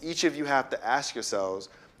something each of you have to ask yourselves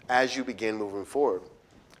as you begin moving forward.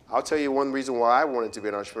 I'll tell you one reason why I wanted to be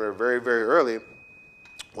an entrepreneur very, very early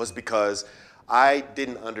was because I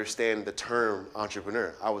didn't understand the term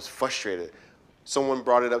entrepreneur. I was frustrated. Someone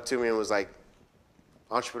brought it up to me and was like,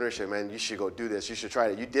 entrepreneurship, man, you should go do this. You should try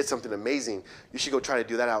it. You did something amazing. You should go try to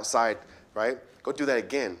do that outside, right? Go do that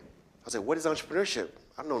again. I was like, what is entrepreneurship?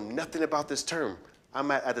 I don't know nothing about this term.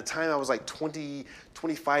 At the time, I was like 20,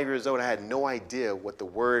 25 years old. I had no idea what the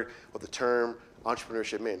word or the term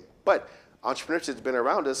entrepreneurship meant. But entrepreneurship has been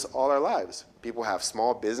around us all our lives. People have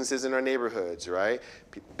small businesses in our neighborhoods, right?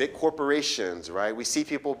 Big corporations, right? We see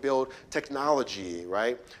people build technology,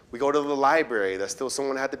 right? We go to the library, that's still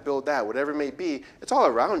someone had to build that, whatever it may be. It's all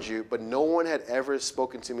around you, but no one had ever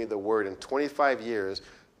spoken to me the word in 25 years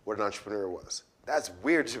what an entrepreneur was. That's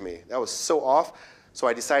weird to me. That was so off, so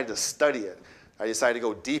I decided to study it. I decided to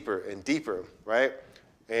go deeper and deeper, right?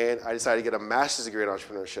 and I decided to get a master's degree in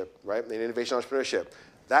entrepreneurship, right, in innovation entrepreneurship.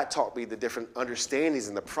 That taught me the different understandings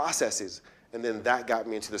and the processes, and then that got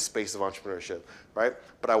me into the space of entrepreneurship, right?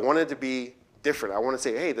 But I wanted to be different. I want to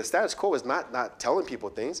say, hey, the status quo is not telling people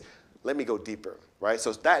things. Let me go deeper, right?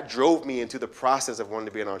 So that drove me into the process of wanting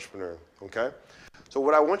to be an entrepreneur, okay? So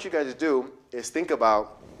what I want you guys to do is think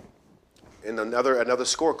about, in another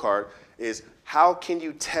scorecard, is how can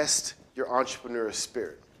you test your entrepreneurial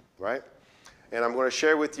spirit, right? And I'm going to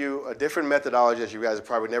share with you a different methodology that you guys have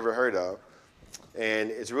probably never heard of, and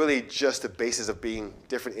it's really just the basis of being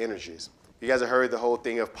different energies. You guys have heard the whole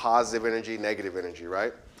thing of positive energy, negative energy,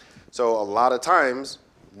 right? So a lot of times,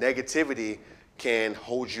 negativity can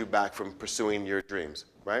hold you back from pursuing your dreams,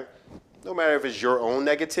 right? No matter if it's your own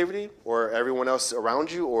negativity or everyone else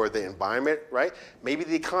around you or the environment, right? Maybe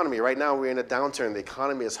the economy. Right now we're in a downturn. The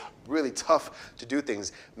economy is really tough to do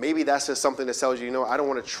things. Maybe that's just something that tells you, you know, I don't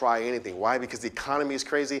want to try anything. Why? Because the economy is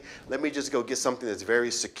crazy. Let me just go get something that's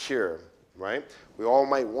very secure, right? We all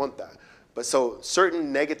might want that. But so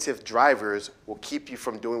certain negative drivers will keep you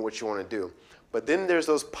from doing what you want to do. But then there's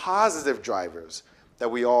those positive drivers that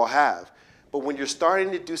we all have. But when you're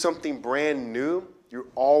starting to do something brand new, you're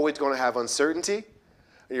always going to have uncertainty,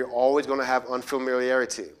 and you're always going to have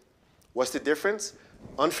unfamiliarity. What's the difference?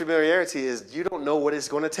 Unfamiliarity is you don't know what it's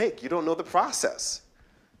going to take. You don't know the process,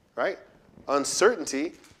 right?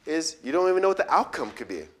 Uncertainty is you don't even know what the outcome could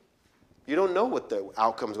be. You don't know what the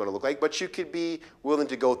outcome is going to look like, but you could be willing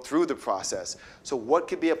to go through the process. So what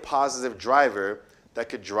could be a positive driver that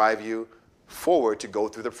could drive you forward to go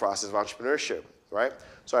through the process of entrepreneurship, right?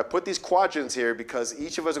 So I put these quadrants here because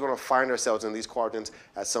each of us are going to find ourselves in these quadrants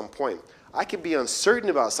at some point. I can be uncertain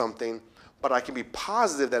about something, but I can be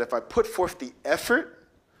positive that if I put forth the effort,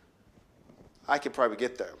 I could probably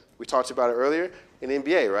get there. We talked about it earlier in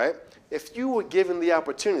NBA, right? If you were given the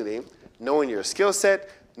opportunity, knowing your skill set,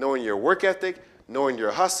 knowing your work ethic, knowing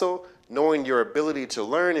your hustle, knowing your ability to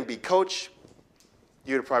learn and be coached,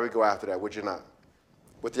 you'd probably go after that, would you not?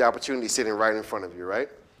 With the opportunity sitting right in front of you, right?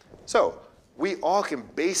 So we all can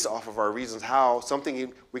base off of our reasons how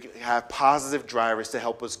something, we can have positive drivers to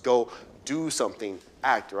help us go do something,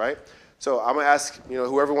 act, right? So I'm going to ask, you know,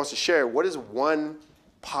 whoever wants to share, what is one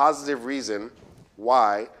positive reason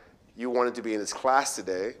why you wanted to be in this class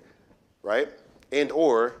today, right? And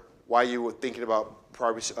or why you were thinking about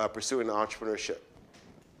pursuing entrepreneurship?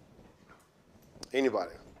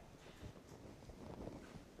 Anybody?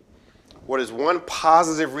 What is one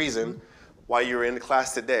positive reason why you were in the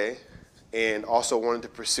class today and also wanted to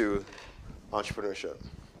pursue entrepreneurship?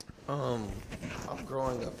 I'm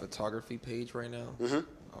growing a photography page right now. Mm-hmm.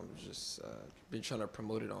 I'm just been trying to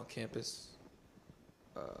promote it on campus,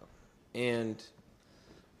 and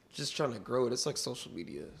just trying to grow it. It's like social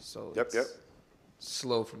media, so Yep.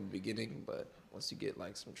 slow from the beginning, but once you get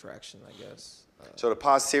like some traction, I guess. So the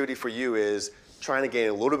positivity for you is trying to gain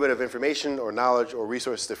a little bit of information or knowledge or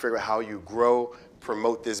resources to figure out how you grow,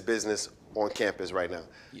 promote this business on campus right now.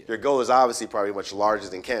 Yeah. Your goal is obviously probably much larger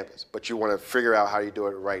than campus, but you want to figure out how you do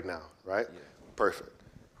it right now, right? Yeah.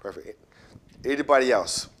 Perfect. Anybody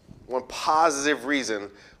else? One positive reason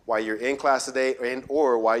why you're in class today and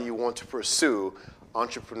or why you want to pursue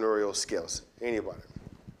entrepreneurial skills? Anybody?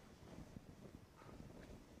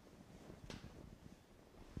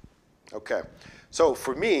 Okay. So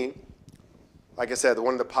for me, like I said,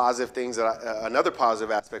 one of the positive things that another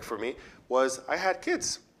positive aspect for me was I had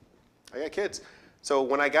kids. I got kids. So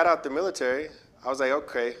when I got out the military, I was like,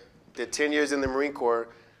 okay, did 10 years in the Marine Corps.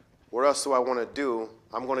 What else do I want to do?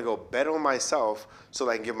 I'm going to go bet on myself so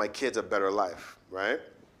that I can give my kids a better life, right?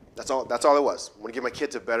 That's all it was. I want to give my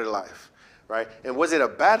kids a better life, right? And was it a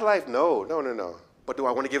bad life? No. But do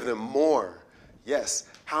I want to give them more? Yes.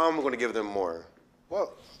 How am I going to give them more?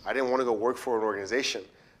 Well, I didn't want to go work for an organization.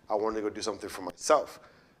 I wanted to go do something for myself.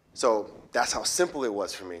 So that's how simple it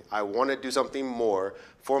was for me. I wanted to do something more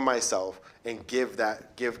for myself and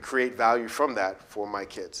create value from that for my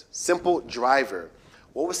kids. Simple driver.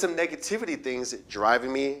 What was some negativity things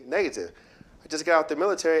driving me negative? I just got out the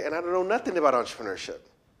military and I don't know nothing about entrepreneurship.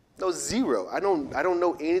 No, zero. I don't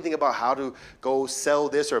know anything about how to go sell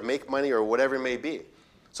this or make money or whatever it may be.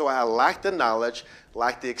 So I lacked the knowledge,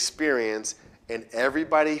 lacked the experience, and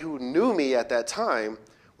everybody who knew me at that time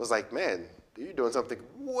was like, man, you're doing something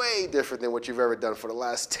way different than what you've ever done for the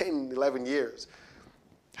last 10, 11 years.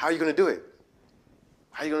 How are you going to do it?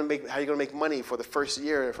 How are you going to make money for the first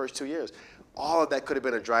year, the first 2 years? All of that could have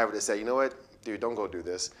been a driver to say, you know what, dude, don't go do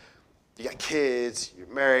this. You got kids, you're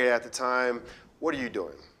married at the time. What are you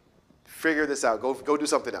doing? Figure this out. Go do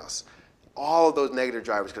something else. All of those negative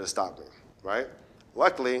drivers could have stopped me, right?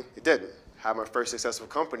 Luckily, it didn't. had my first successful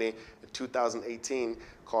company in 2018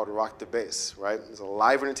 called Rock the Base, right? It's a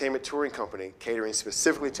live entertainment touring company catering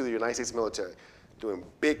specifically to the United States military, doing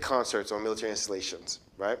big concerts on military installations,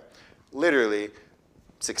 right? Literally,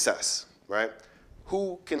 success, right?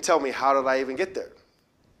 Who can tell me how did I even get there?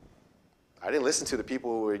 I didn't listen to the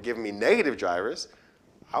people who were giving me negative drivers.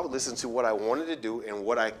 I would listen to what I wanted to do and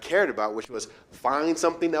what I cared about, which was find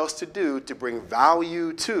something else to do to bring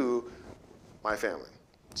value to my family.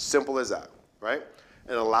 Simple as that, right?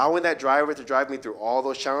 And allowing that driver to drive me through all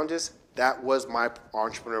those challenges, that was my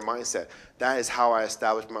entrepreneur mindset. That is how I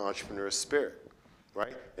established my entrepreneur spirit,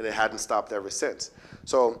 right? And it hadn't stopped ever since.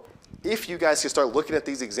 So if you guys can start looking at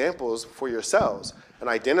these examples for yourselves and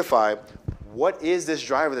identify what is this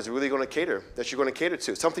driver that's really going to cater, that you're going to cater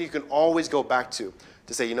to, something you can always go back to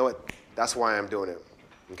say, you know what, that's why I'm doing it,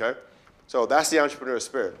 okay? So that's the entrepreneur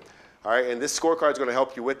spirit, all right? And this scorecard is going to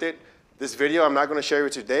help you with it. This video I'm not going to share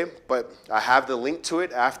with you today, but I have the link to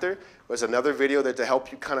it after. There's another video there to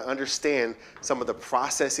help you kind of understand some of the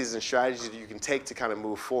processes and strategies that you can take to kind of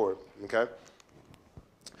move forward, okay?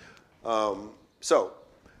 So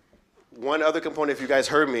one other component, if you guys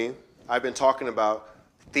heard me, I've been talking about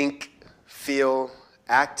think, feel,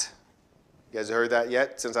 act. You guys heard that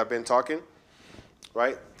yet since I've been talking?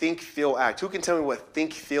 Right? Think, feel, act. Who can tell me what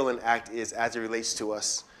think, feel, and act is as it relates to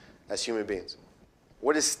us as human beings?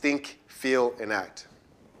 What is think, feel, and act?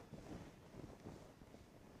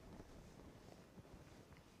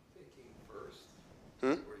 Thinking first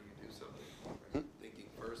before you do something. Right? Thinking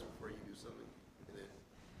first before you do something. And then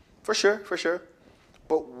For sure, for sure.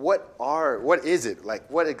 But what is it? Like,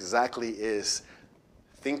 what exactly is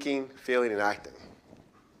thinking, feeling, and acting?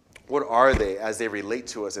 What are they as they relate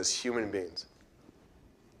to us as human beings?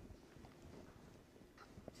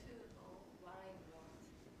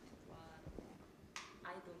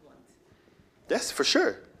 Yes, for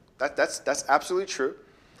sure. That's absolutely true.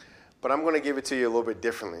 But I'm going to give it to you a little bit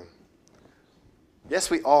differently. Yes,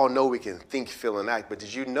 we all know we can think, feel, and act, but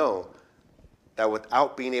did you know that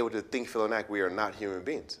without being able to think, feel, and act, we are not human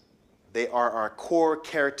beings? They are our core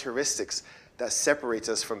characteristics that separates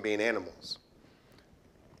us from being animals.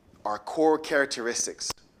 Our core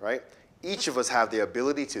characteristics, right? Each of us have the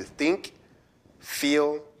ability to think,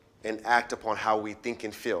 feel, and act upon how we think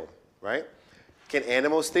and feel, right? Can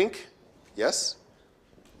animals think? Yes.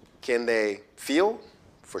 Can they feel?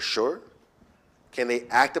 For sure. Can they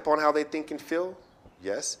act upon how they think and feel?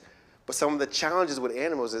 Yes. But some of the challenges with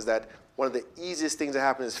animals is that one of the easiest things that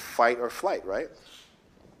happen is fight or flight, right?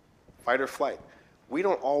 Fight or flight. We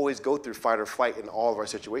don't always go through fight or flight in all of our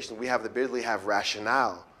situations. We have the ability to have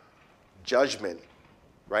rationale, judgment,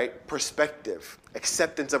 right? Perspective,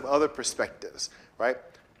 acceptance of other perspectives, right?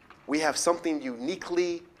 We have something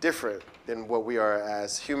uniquely different than what we are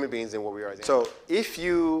as human beings and what we are as animals. So if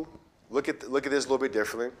you look at this a little bit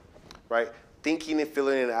differently, right? Thinking and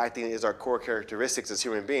feeling and acting is our core characteristics as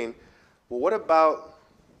human being. Well, what about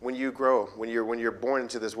when you grow, when you're born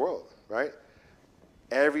into this world, right?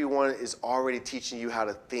 Everyone is already teaching you how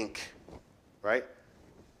to think, right?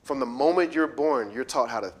 From the moment you're born, you're taught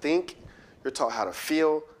how to think, you're taught how to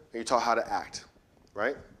feel, and you're taught how to act,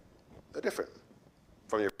 right? They're different.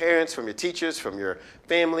 From your parents, from your teachers, from your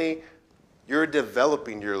family, you're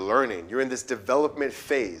developing, you're learning. You're in this development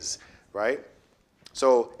phase, right?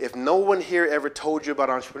 So if no one here ever told you about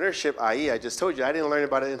entrepreneurship, i.e. I just told you, I didn't learn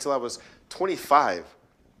about it until I was 25.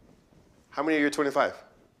 How many of you are 25?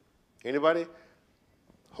 Anybody?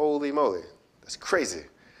 Holy moly, that's crazy.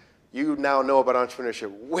 You now know about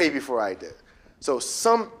entrepreneurship way before I did. So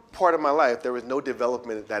some part of my life, there was no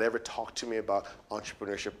development that ever talked to me about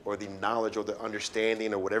entrepreneurship or the knowledge or the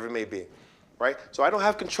understanding or whatever it may be, right? So I don't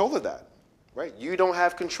have control of that, right? You don't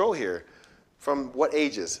have control here. From what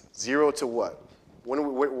ages? 0 to what? When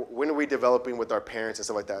are we developing with our parents and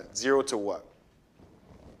stuff like that? 0 to what?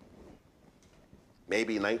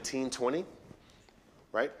 Maybe 19, 20,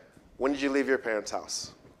 right? When did you leave your parents'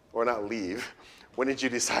 house? Or not leave. When did you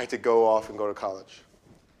decide to go off and go to college?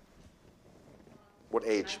 What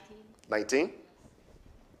age? 19?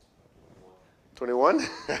 21?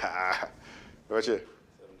 What about you?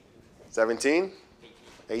 17?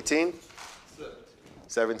 18?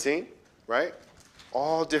 17, right?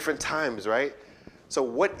 All different times, right? So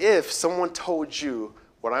what if someone told you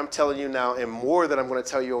what I'm telling you now and more that I'm going to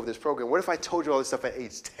tell you over this program? What if I told you all this stuff at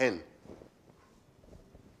age 10?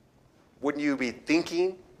 Wouldn't you be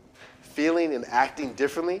thinking, feeling, and acting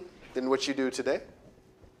differently than what you do today,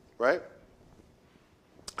 right?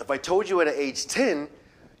 If I told you at age 10,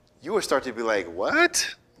 you would start to be like,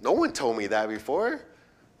 what? No one told me that before.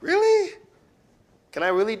 Really? can I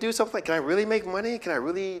really do something? Can I really make money? Can I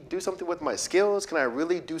really do something with my skills? Can I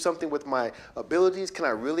really do something with my abilities? Can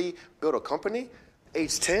I really build a company?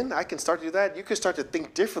 Age 10, I can start to do that. You can start to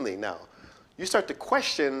think differently now. You start to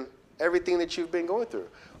question everything that you've been going through.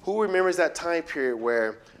 Who remembers that time period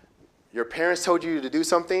where your parents told you to do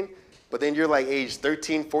something, but then you're like age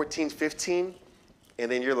 13, 14, 15,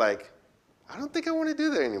 and then you're like, I don't think I want to do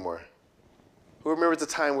that anymore. Who remembers the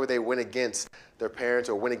time where they went against their parents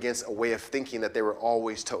or went against a way of thinking that they were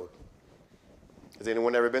always told? Has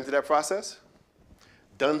anyone ever been through that process?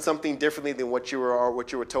 Done something differently than what you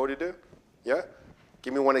were told to do? Yeah?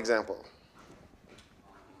 Give me one example.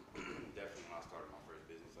 Definitely when I started my first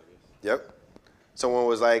business, I guess. Yep. Someone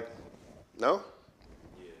was like, no?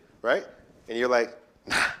 Yeah. Right? And you're like,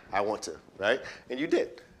 nah, I want to, right? And you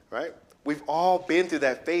did, right? We've all been through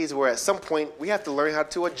that phase where at some point we have to learn how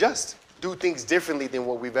to adjust, do things differently than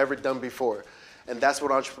what we've ever done before. And that's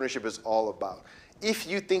what entrepreneurship is all about. If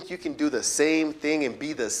you think you can do the same thing and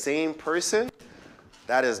be the same person,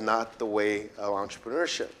 that is not the way of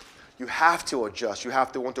entrepreneurship. You have to adjust. You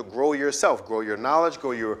have to want to grow yourself, grow your knowledge,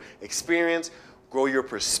 grow your experience, grow your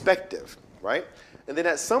perspective, right? And then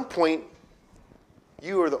at some point,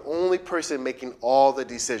 you are the only person making all the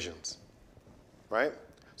decisions, right?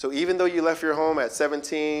 So even though you left your home at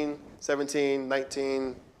 17,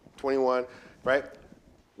 19, 21, right?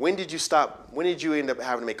 When did you stop? When did you end up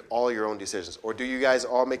having to make all your own decisions? Or do you guys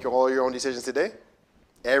all make all your own decisions today?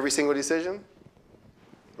 Every single decision?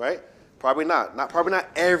 Right? Probably not. Probably not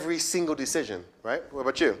every single decision, right? What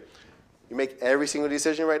about you? You make every single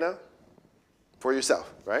decision right now? For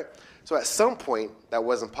yourself, right? So at some point, that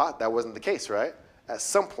wasn't the case, right? At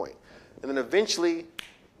some point. And then eventually,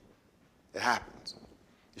 it happens.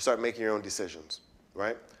 You start making your own decisions,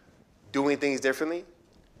 right? Doing things differently,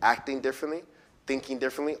 acting differently, thinking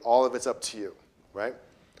differently, all of it's up to you, right?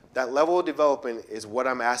 That level of development is what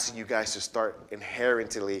I'm asking you guys to start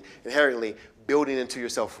inherently building into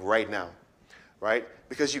yourself right now, right?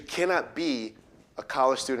 Because you cannot be a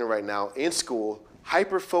college student right now in school,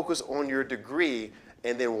 hyper-focused on your degree,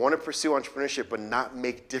 and then want to pursue entrepreneurship but not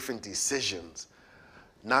make different decisions,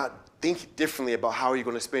 not think differently about how you're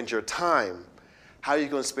going to spend your time, how you're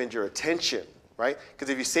going to spend your attention, right? Because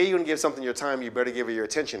if you say you're going to give something your time, you better give it your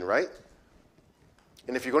attention, right?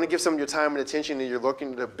 And if you're going to give something your time and attention and you're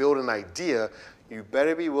looking to build an idea, you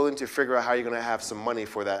better be willing to figure out how you're going to have some money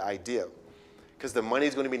for that idea. Because the money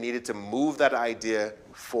is going to be needed to move that idea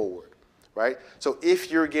forward, right? So if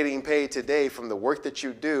you're getting paid today from the work that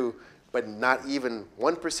you do, but not even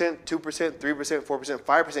 1%, 2%, 3%, 4%,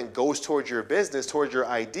 5% goes towards your business, towards your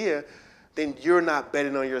idea, then you're not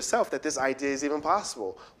betting on yourself that this idea is even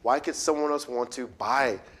possible. Why could someone else want to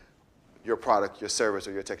buy your product, your service,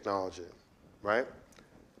 or your technology, right?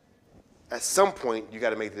 At some point, you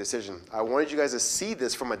got to make the decision. I wanted you guys to see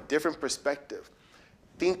this from a different perspective.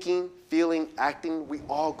 Thinking, feeling, acting, we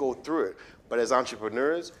all go through it. But as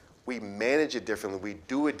entrepreneurs, we manage it differently. We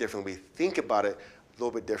do it differently. We think about it a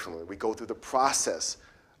little bit differently. We go through the process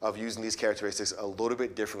of using these characteristics a little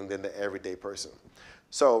bit differently than the everyday person.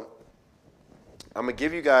 So I'm going to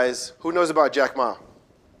give you guys, who knows about Jack Ma?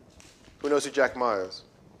 Who knows who Jack Ma is?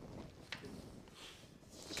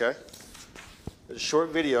 Okay. There's a short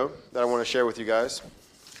video that I want to share with you guys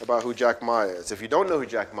about who Jack Ma is. If you don't know who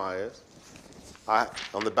Jack Ma is,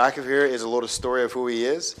 on the back of here is a little story of who he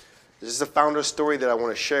is. This is a founder story that I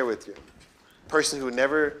want to share with you. A person who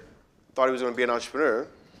never thought he was going to be an entrepreneur,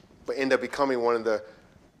 but ended up becoming one of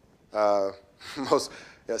the most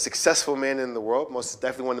successful men in the world,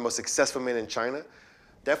 definitely one of the most successful men in China,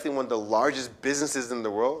 definitely one of the largest businesses in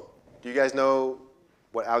the world. Do you guys know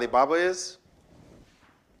what Alibaba is?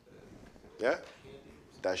 Yeah?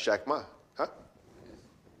 That's Jack Ma. Huh?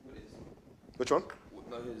 Which one?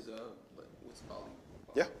 What's Alibaba?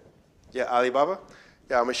 Yeah. Yeah, Alibaba.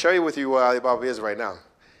 Yeah, I'm going to share with you what Alibaba is right now.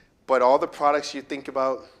 But all the products you think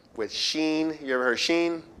about with Shein, you ever heard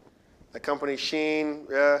Shein? The company Shein,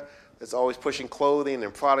 yeah, it's always pushing clothing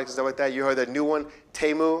and products and stuff like that. You heard that new one,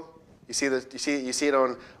 Temu. You see it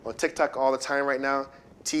on TikTok all the time right now.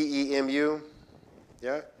 Temu.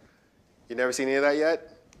 Yeah? You never seen any of that yet?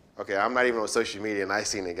 Okay, I'm not even on social media and I've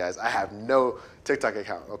seen it, guys. I have no TikTok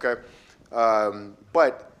account, okay?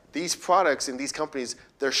 But these products and these companies,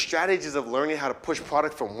 their strategies of learning how to push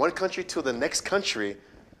product from one country to the next country,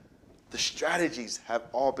 the strategies have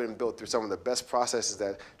all been built through some of the best processes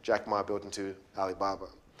that Jack Ma built into Alibaba.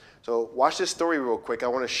 So watch this story real quick. I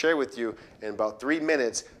want to share with you in about 3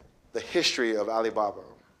 minutes the history of Alibaba,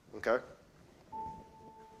 okay?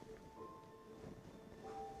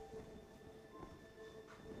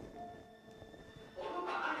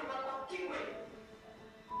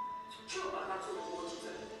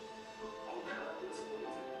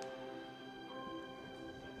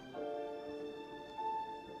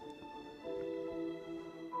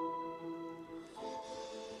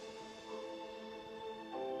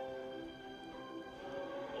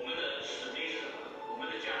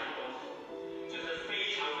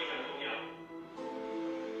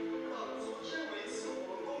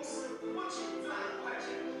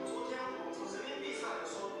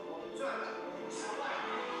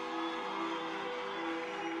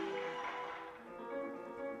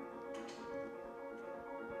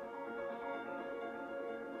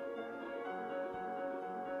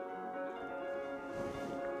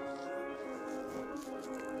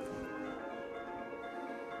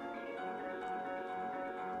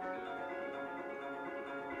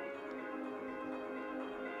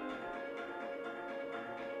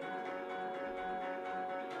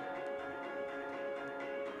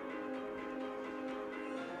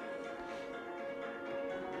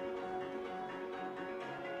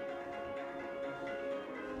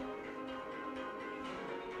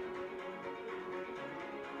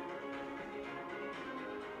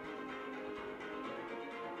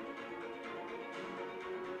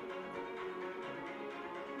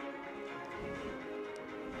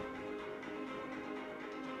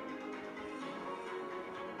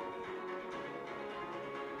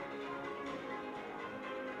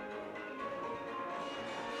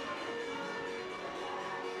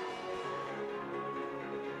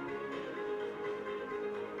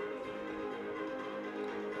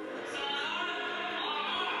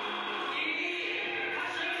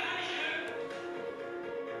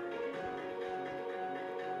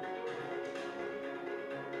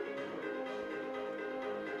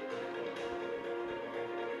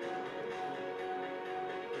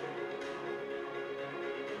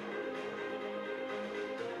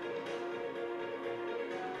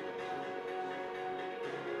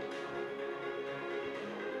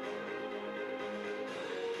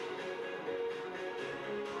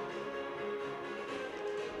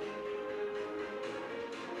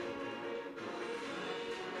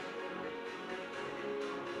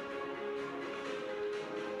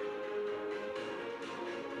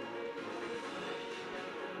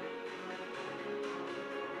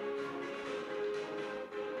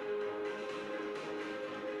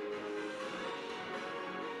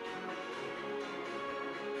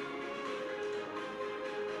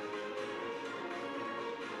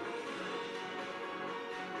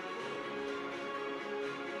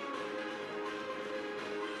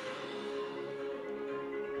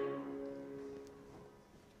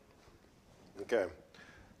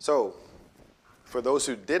 So, for those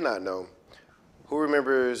who did not know, who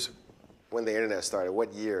remembers when the internet started?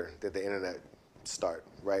 What year did the internet start,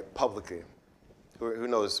 right? Publicly. Who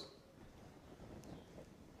knows?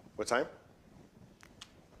 What time?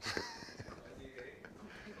 98.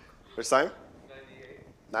 Which time? 98.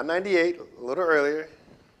 Not 98, a little earlier.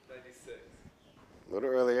 96. A little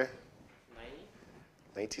earlier.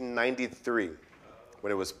 1993,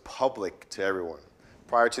 when it was public to everyone.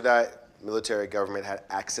 Prior to that, military government had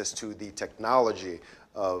access to the technology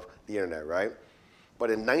of the internet, right?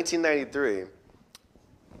 But in 1993,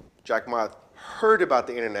 Jack Ma heard about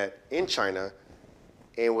the internet in China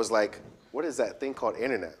and was like, what is that thing called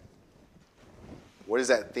internet? What is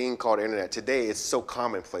that thing called internet? Today, it's so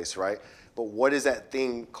commonplace, right? But what is that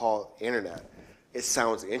thing called internet? It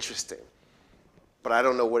sounds interesting, but I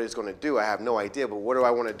don't know what it's going to do. I have no idea, but what do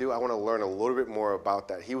I want to do? I want to learn a little bit more about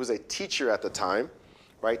that. He was a teacher at the time,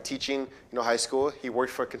 right? Teaching, high school. He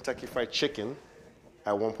worked for Kentucky Fried Chicken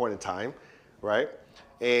at one point in time, right?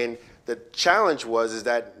 And the challenge is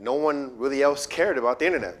that no one really else cared about the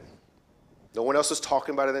internet. No one else was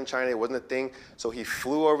talking about it in China. It wasn't a thing. So he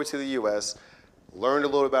flew over to the US, learned a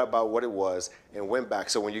little bit about what it was, and went back.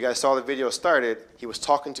 So when you guys saw the video started, he was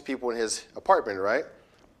talking to people in his apartment, right?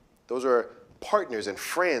 Those are partners and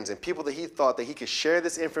friends and people that he thought that he could share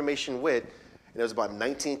this information with, and there was about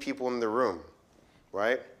 19 people in the room,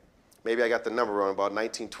 right? Maybe I got the number wrong, about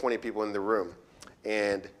 19, 20 people in the room.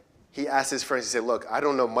 And he asked his friends, he said, look, I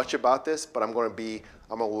don't know much about this, but I'm gonna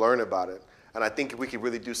learn about it. And I think we could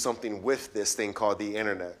really do something with this thing called the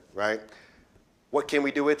internet, right? What can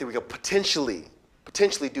we do with it? We could potentially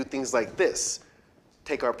do things like this.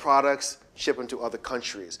 Take our products, ship them to other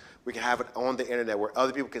countries. We can have it on the internet where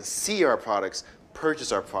other people can see our products,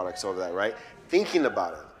 purchase our products over that, right? Thinking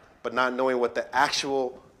about it, but not knowing what the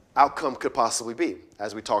actual outcome could possibly be.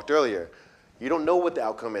 As we talked earlier, you don't know what the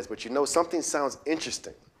outcome is, but you know something sounds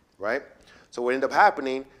interesting, right? So what ended up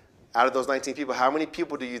happening, out of those 19 people, how many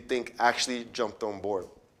people do you think actually jumped on board?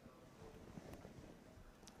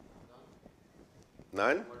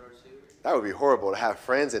 None? That would be horrible to have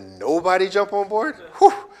friends and nobody jump on board.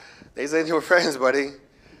 Whew. They said you were friends, buddy.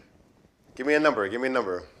 Give me a number. Give me a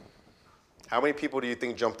number. How many people do you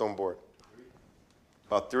think jumped on board?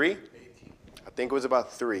 About 3? 18. I think it was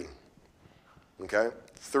about 3. Okay?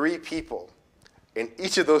 3 people. And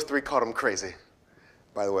each of those 3 called him crazy.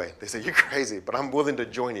 By the way, they said, you're crazy, but I'm willing to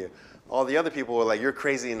join you. All the other people were like, you're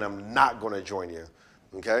crazy and I'm not going to join you.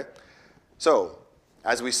 Okay? So,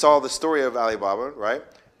 as we saw the story of Alibaba, right?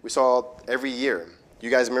 We saw every year. You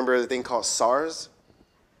guys remember the thing called SARS?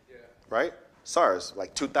 Yeah. Right? SARS,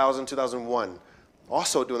 like 2000, 2001.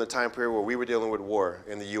 Also during the time period where we were dealing with war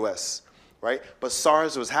in the US, right? But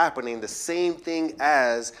SARS was happening the same thing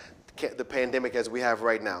as the pandemic as we have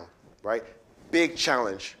right now, right? Big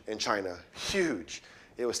challenge in China, huge.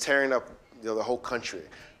 It was tearing up the whole country,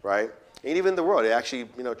 right? And even the world, it actually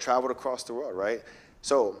traveled across the world, right?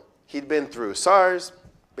 So he'd been through SARS,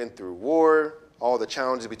 been through war, all the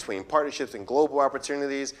challenges between partnerships and global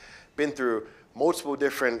opportunities, been through multiple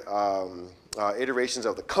different iterations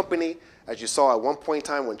of the company. As you saw at one point in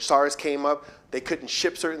time when SARS came up, they couldn't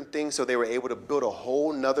ship certain things, so they were able to build a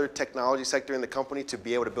whole nother technology sector in the company to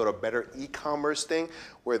be able to build a better e-commerce thing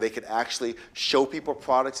where they could actually show people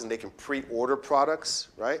products and they can pre-order products,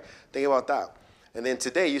 right? Think about that. And then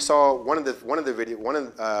today you saw one of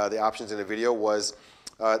the options in the video was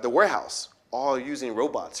the warehouse, all using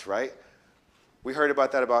robots, right? We heard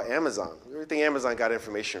about that about Amazon. Everything Amazon got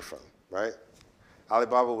information from, right?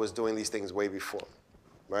 Alibaba was doing these things way before,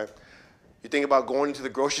 right? You think about going into the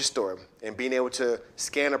grocery store and being able to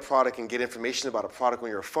scan a product and get information about a product on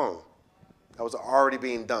your phone. That was already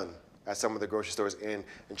being done at some of the grocery stores in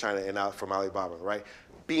China and out from Alibaba, right?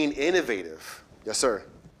 Being innovative. Yes, sir.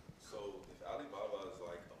 So if Alibaba is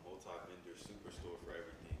like a multi-vendor superstore for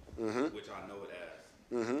everything, which I know it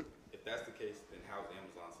as, if that's the case, then how is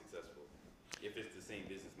Amazon successful? If it's the same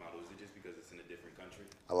business model, is it just because it's in a different country?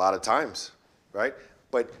 A lot of times, right?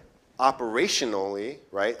 But operationally,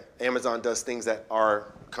 right, Amazon does things that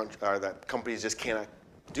that companies just cannot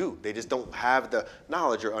do. They just don't have the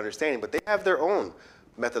knowledge or understanding, but they have their own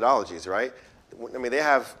methodologies, right? I mean, they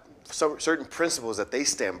have certain principles that they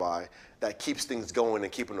stand by that keeps things going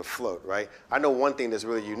and keep them afloat, right? I know one thing that's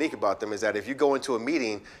really unique about them is that if you go into a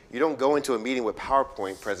meeting, you don't go into a meeting with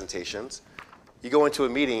PowerPoint presentations. You go into a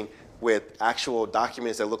meeting with actual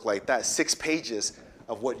documents that look like that, 6 pages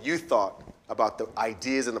of what you thought about the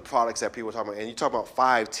ideas and the products that people are talking about. And you talk about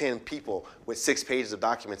 5, 10 people with 6 pages of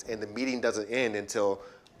documents, and the meeting doesn't end until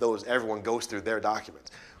everyone goes through their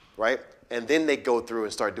documents. right? And then they go through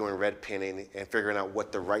and start doing red pinning and figuring out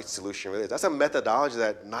what the right solution really is. That's a methodology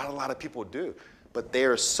that not a lot of people do, but they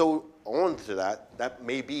are so on to that, that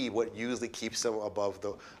may be what usually keeps them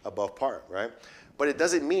above par, right? But it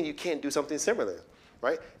doesn't mean you can't do something similar,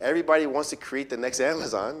 right? Everybody wants to create the next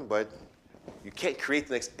Amazon, but you can't create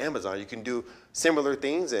the next Amazon. You can do similar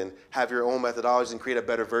things and have your own methodologies and create a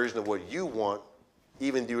better version of what you want,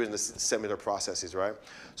 even during the similar processes, right?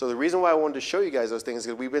 So the reason why I wanted to show you guys those things is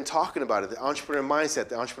because we've been talking about it, the entrepreneur mindset,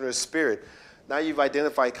 the entrepreneur spirit. Now you've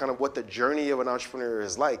identified kind of what the journey of an entrepreneur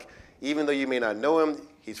is like. Even though you may not know him,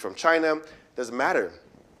 he's from China, doesn't matter.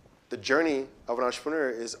 The journey of an entrepreneur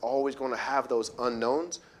is always going to have those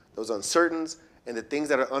unknowns, those uncertains, and the things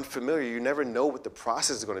that are unfamiliar. You never know what the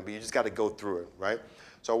process is going to be. You just got to go through it, right?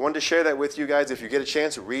 So I wanted to share that with you guys. If you get a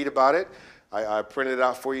chance, read about it. I printed it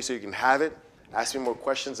out for you so you can have it. Ask me more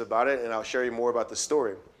questions about it, and I'll share you more about the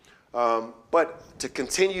story. But to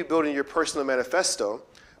continue building your personal manifesto,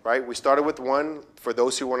 right, we started with one. For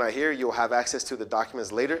those who were not here, you'll have access to the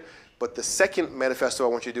documents later. But the second manifesto I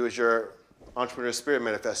want you to do is your Entrepreneur Spirit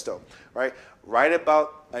Manifesto, right? Write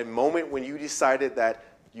about a moment when you decided that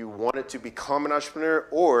you wanted to become an entrepreneur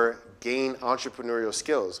or gain entrepreneurial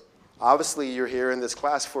skills. Obviously, you're here in this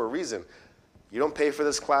class for a reason. You don't pay for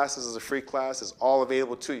this class. This is a free class. It's all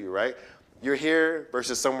available to you, right? You're here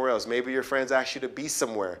versus somewhere else. Maybe your friends ask you to be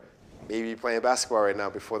somewhere. Maybe you're playing basketball right now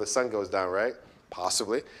before the sun goes down, right?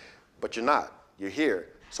 Possibly. But you're not. You're here.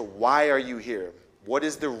 So why are you here? What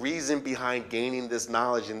is the reason behind gaining this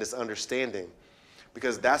knowledge and this understanding?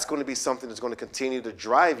 Because that's going to be something that's going to continue to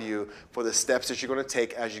drive you for the steps that you're going to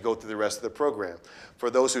take as you go through the rest of the program. For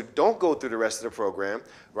those who don't go through the rest of the program,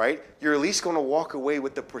 right, you're at least going to walk away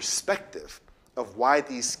with the perspective of why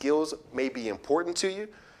these skills may be important to you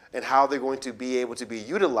and how they're going to be able to be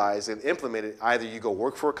utilized and implemented. Either you go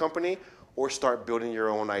work for a company or start building your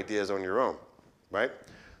own ideas on your own, right?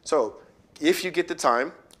 So if you get the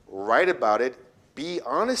time, write about it, be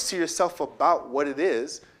honest to yourself about what it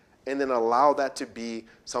is, and then allow that to be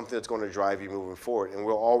something that's going to drive you moving forward. And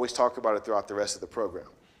we'll always talk about it throughout the rest of the program,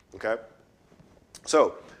 okay?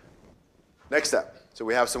 So next step. So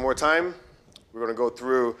we have some more time. We're going to go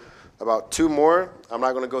through about 2 more. I'm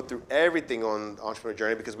not going to go through everything on Entrepreneur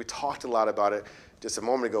Journey because we talked a lot about it just a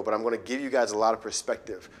moment ago, but I'm going to give you guys a lot of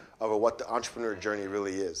perspective of what the Entrepreneur Journey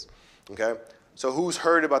really is, okay? So who's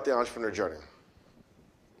heard about the Entrepreneur Journey?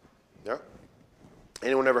 Yeah?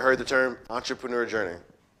 Anyone ever heard the term Entrepreneur Journey?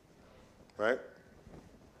 Right?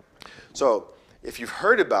 So if you've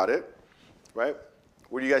heard about it, right,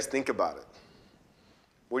 what do you guys think about it?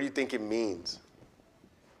 What do you think it means?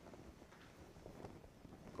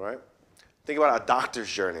 Right? Think about a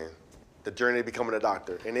doctor's journey, the journey of becoming a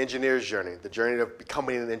doctor, an engineer's journey, the journey of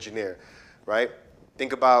becoming an engineer, right?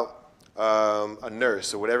 Think about a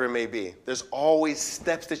nurse or whatever it may be. There's always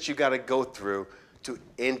steps that you got to go through to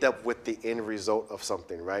end up with the end result of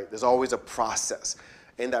something, right? There's always a process.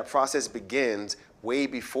 And that process begins way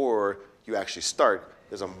before you actually start.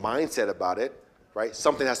 There's a mindset about it, right?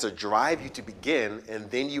 Something has to drive you to begin,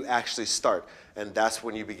 and then you actually start. And that's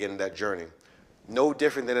when you begin that journey. No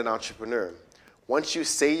different than an entrepreneur. Once you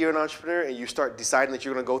say you're an entrepreneur and you start deciding that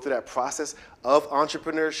you're going to go through that process of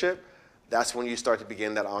entrepreneurship, that's when you start to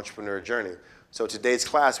begin that entrepreneur journey. So today's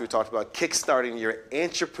class, we talked about kickstarting your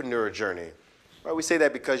entrepreneur journey. Right? We say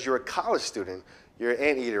that because you're a college student. You're an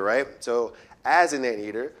anteater, right? So as an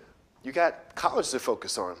anteater, you got college to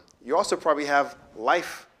focus on. You also probably have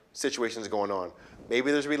life situations going on.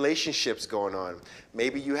 Maybe there's relationships going on.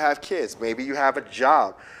 Maybe you have kids. Maybe you have a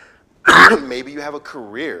job. Maybe you have a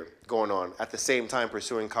career going on at the same time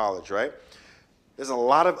pursuing college, right? There's a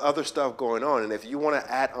lot of other stuff going on, and if you want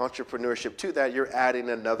to add entrepreneurship to that, you're adding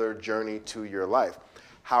another journey to your life.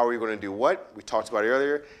 How are you going to do what? We talked about it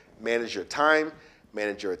earlier. Manage your time,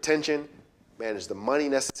 manage your attention, manage the money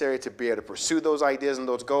necessary to be able to pursue those ideas and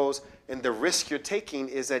those goals. And the risk you're taking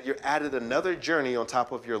is that you're added another journey on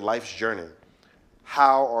top of your life's journey.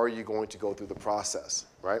 How are you going to go through the process,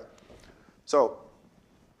 right? So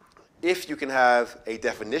if you can have a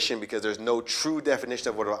definition, because there's no true definition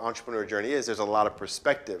of what an entrepreneur journey is, there's a lot of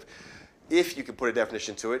perspective. If you can put a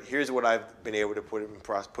definition to it, here's what I've been able to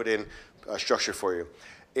put in structure for you.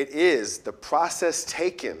 It is the process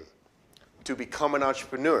taken to become an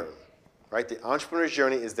entrepreneur, right? The entrepreneur's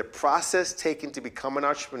journey is the process taken to become an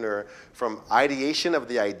entrepreneur, from ideation of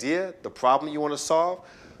the idea, the problem you want to solve,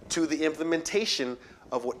 to the implementation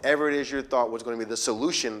of whatever it is you thought was going to be the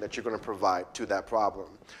solution that you're going to provide to that problem,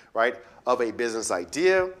 right? Of a business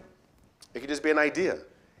idea, it could just be an idea.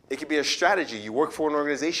 It could be a strategy. You work for an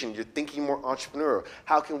organization, you're thinking more entrepreneurial.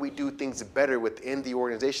 How can we do things better within the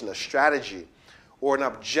organization? A strategy. or an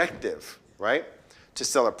objective, right? To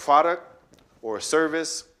sell a product or a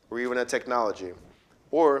service or even a technology,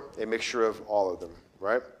 or a mixture of all of them,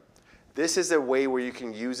 right? This is a way where you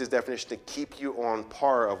can use this definition to keep you on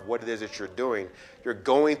par of what it is that you're doing. You're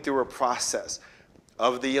going through a process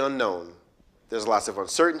of the unknown. There's lots of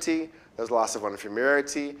uncertainty, there's lots of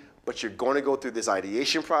unfamiliarity, but you're going to go through this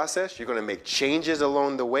ideation process, you're going to make changes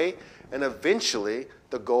along the way, and eventually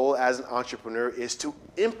the goal as an entrepreneur is to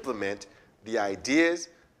implement the ideas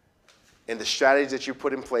and the strategies that you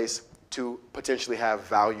put in place to potentially have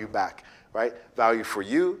value back, right? Value for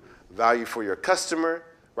you, value for your customer,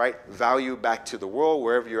 right? Value back to the world,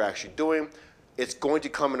 wherever you're actually doing. It's going to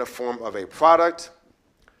come in the form of a product,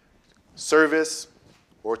 service,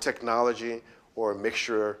 or technology, or a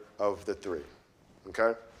mixture of the three,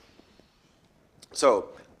 okay? So,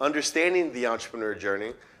 understanding the entrepreneur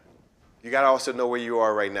journey, you gotta also know where you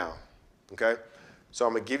are right now, okay? So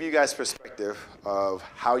I'm gonna give you guys perspective of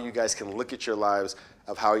how you guys can look at your lives,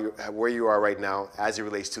 of where you are right now as it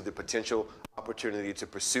relates to the potential opportunity to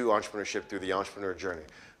pursue entrepreneurship through the entrepreneur journey,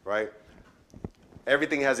 right?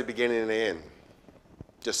 Everything has a beginning and an end,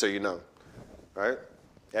 just so you know, right?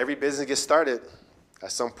 Every business gets started.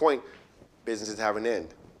 At some point, businesses have an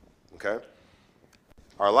end, okay?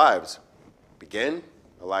 Our lives begin,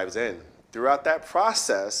 our lives end. Throughout that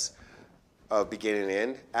process of beginning and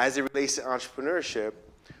end, as it relates to entrepreneurship,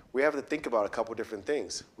 we have to think about a couple different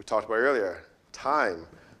things. We talked about earlier, time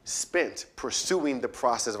spent pursuing the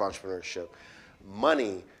process of entrepreneurship,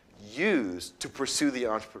 money used to pursue the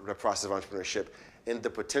process of entrepreneurship, and the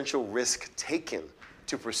potential risk taken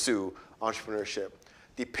to pursue entrepreneurship.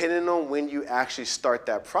 Depending on when you actually start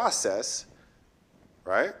that process,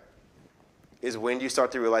 right, is when you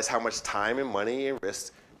start to realize how much time and money and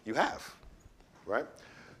risk you have, right?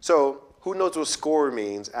 So who knows what score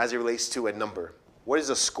means as it relates to a number? What is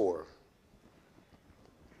a score?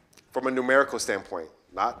 From a numerical standpoint,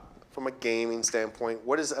 not from a gaming standpoint,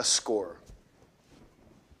 what is a score?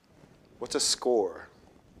 What's a score?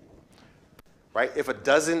 Right? If a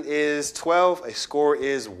dozen is 12, a score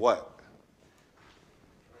is what?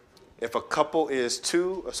 If a couple is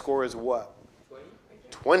 2, a score is what?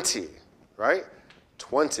 20, right?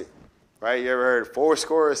 20, right? You ever heard 4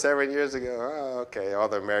 score 7 years ago? Oh, okay, all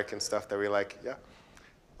the American stuff that we like, yeah?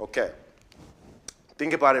 Okay.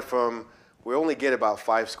 Think about it from, we only get about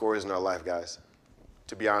 5 scores in our life, guys,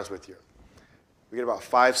 to be honest with you. We get about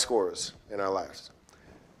 5 scores in our lives.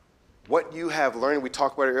 What you have learned, we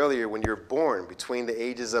talked about it earlier, when you're born, between the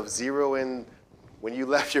ages of 0 and when you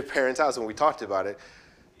left your parents' house, when we talked about it,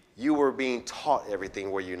 you were being taught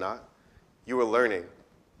everything, were you not? You were learning,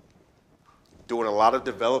 doing a lot of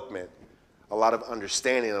development, a lot of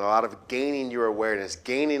understanding, and a lot of gaining your awareness,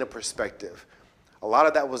 gaining a perspective. A lot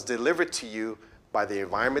of that was delivered to you by the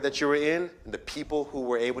environment that you were in, and the people who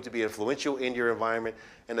were able to be influential in your environment,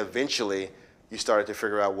 and eventually you started to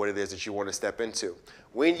figure out what it is that you want to step into.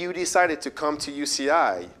 When you decided to come to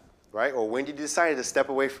UCI, right, or when you decided to step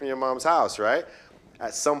away from your mom's house, right,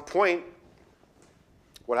 at some point,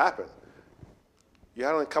 what happened? You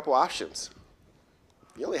had only a couple options.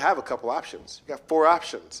 You only have a couple options. You got 4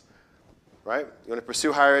 options, right? You want to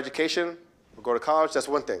pursue higher education or go to college? That's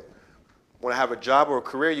one thing. Want to have a job or a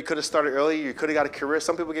career? You could have started early. You could have got a career.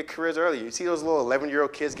 Some people get careers early. You see those little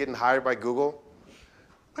 11-year-old kids getting hired by Google?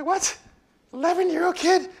 Like, what? 11-year-old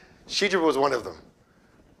kid? Shidra was one of them.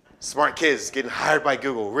 Smart kids getting hired by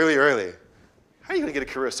Google really early. How are you going to get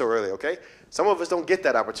a career so early, okay? Some of us don't get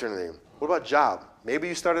that opportunity. What about job? Maybe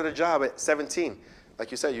you started a job at 17.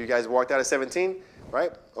 Like you said, you guys walked out at 17,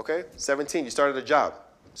 right? Okay, 17, you started a job.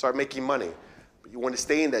 Start making money. But you want to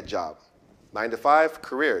stay in that job. 9 to 5,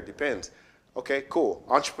 career, depends. Okay, cool.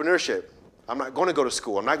 Entrepreneurship. I'm not going to go to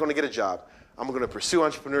school. I'm not going to get a job. I'm going to pursue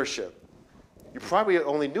entrepreneurship. You probably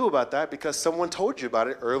only knew about that because someone told you about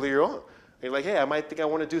it earlier on. And you're like, hey, I might think I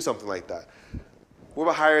want to do something like that. What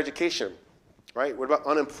about higher education? Right? What about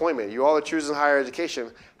unemployment? You all are choosing higher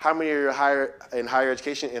education. How many are in higher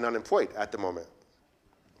education and unemployed at the moment?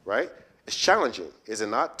 Right? It's challenging, is it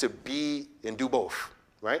not, to be and do both,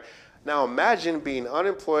 right? Now imagine being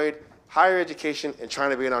unemployed, higher education, and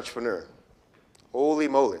trying to be an entrepreneur. Holy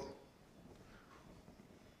moly.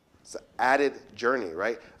 It's an added journey,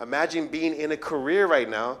 right? Imagine being in a career right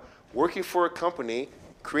now, working for a company,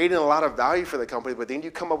 creating a lot of value for the company, but then you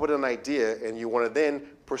come up with an idea and you want to then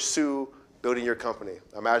pursue building your company.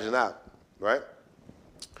 Imagine that, right?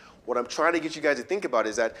 What I'm trying to get you guys to think about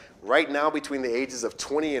is that right now between the ages of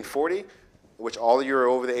 20 and 40, which all of you are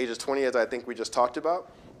over the age of 20, as I think we just talked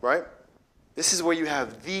about, right? This is where you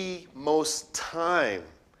have the most time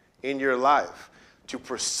in your life to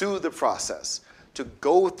pursue the process, to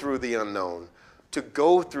go through the unknown, to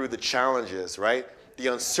go through the challenges, right? The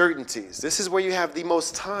uncertainties. This is where you have the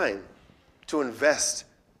most time to invest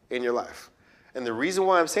in your life. And the reason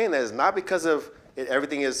why I'm saying that is not because of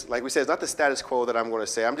everything is, like we said, it's not the status quo that I'm going to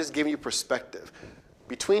say. I'm just giving you perspective.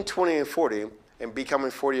 Between 20 and 40 and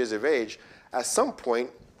becoming 40 years of age, at some point,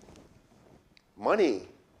 money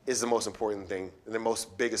is the most important thing and the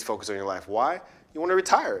most biggest focus on your life. Why? You want to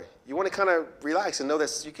retire. You want to kind of relax and know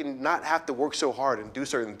that you can not have to work so hard and do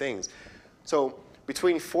certain things. So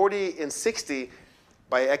between 40 and 60,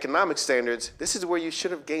 by economic standards, this is where you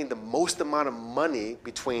should have gained the most amount of money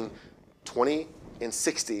between 20 and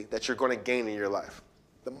 60 that you're going to gain in your life.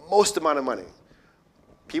 The most amount of money.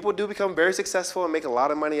 People do become very successful and make a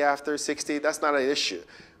lot of money after 60. That's not an issue.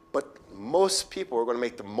 But most people are going to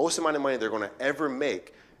make the most amount of money they're going to ever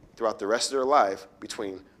make throughout the rest of their life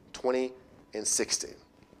between 20 and 60.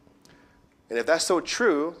 And if that's so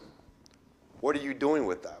true, what are you doing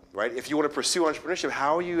with that, right? If you want to pursue entrepreneurship,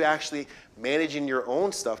 how are you actually managing your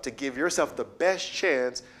own stuff to give yourself the best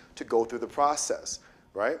chance to go through the process,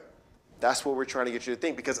 right? That's what we're trying to get you to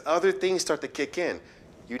think, because other things start to kick in.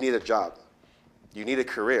 You need a job. You need a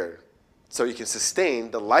career so you can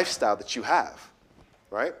sustain the lifestyle that you have,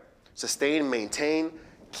 right? Sustain, maintain,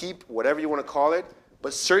 keep, whatever you want to call it,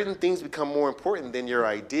 but certain things become more important than your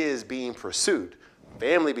ideas being pursued.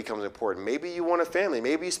 Family becomes important. Maybe you want a family.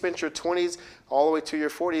 Maybe you spent your 20s all the way to your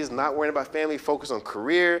 40s not worrying about family, focus on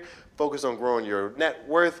career, focus on growing your net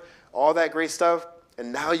worth, all that great stuff,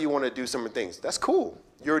 and now you want to do some things. That's cool,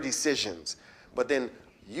 your decisions. But then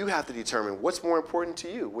you have to determine what's more important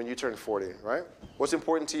to you when you turn 40, right? What's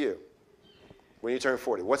important to you when you turn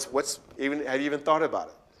 40? Have you even thought about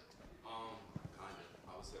it? Kind of.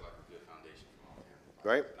 I would say like a good foundation for my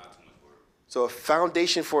family. Right? Not too much work. So a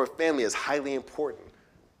foundation for a family is highly important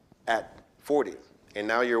at 40. And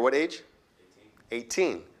now you're what age?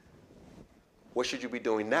 18. What should you be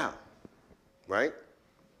doing now? Right?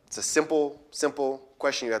 It's a simple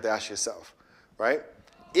question you have to ask yourself, right?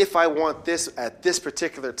 If I want this at this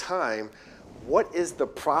particular time, what is the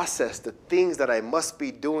process, the things that I must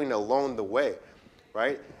be doing along the way,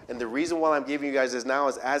 right? And the reason why I'm giving you guys this now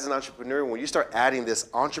is as an entrepreneur, when you start adding this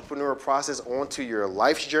entrepreneur process onto your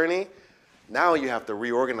life's journey, now you have to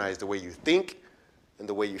reorganize the way you think and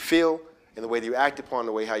the way you feel and the way that you act upon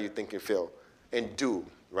the way how you think and feel and do,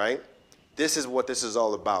 right? This is what this is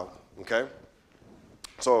all about, okay?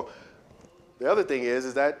 So the other thing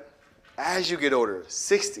is that as you get older,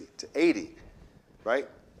 60 to 80, right,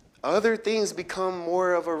 other things become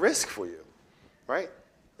more of a risk for you, right?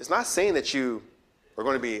 It's not saying that you are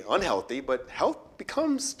going to be unhealthy, but health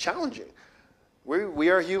becomes challenging. We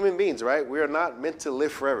are human beings, right? We are not meant to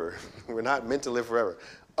live forever. We're not meant to live forever.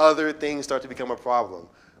 Other things start to become a problem,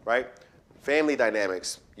 right? Family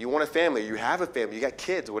dynamics. You want a family, you have a family, you got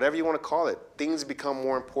kids, whatever you want to call it. Things become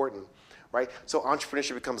more important, right? So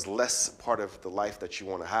entrepreneurship becomes less part of the life that you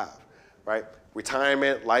want to have, right?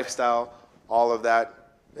 Retirement, lifestyle, all of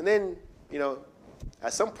that. And then, you know,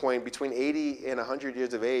 at some point between 80 and 100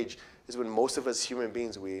 years of age is when most of us human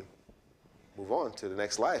beings, we move on to the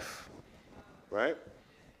next life, right?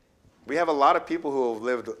 We have a lot of people who have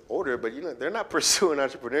lived older, but you know, they're not pursuing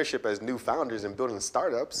entrepreneurship as new founders and building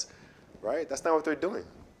startups, right? That's not what they're doing.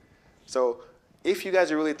 So if you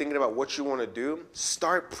guys are really thinking about what you want to do,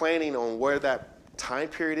 start planning on where that time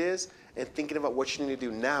period is and thinking about what you need to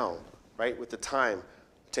do now, right? With the time,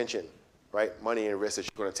 attention, right? Money and risk that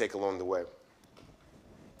you're going to take along the way.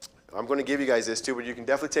 I'm going to give you guys this too, but you can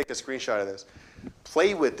definitely take a screenshot of this.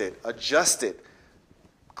 Play with it, adjust it,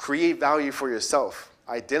 create value for yourself,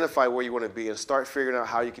 identify where you want to be, and start figuring out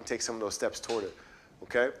how you can take some of those steps toward it,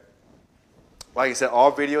 okay? Like I said,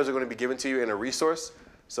 all videos are going to be given to you in a resource,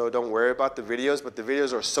 so don't worry about the videos, but the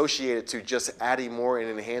videos are associated to just adding more and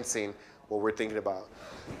enhancing what we're thinking about.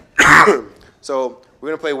 So we're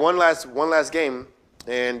going to play one last game,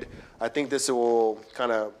 and I think this will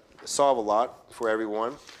kind of solve a lot for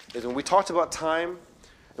everyone. Is when we talked about time,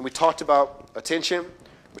 and we talked about attention,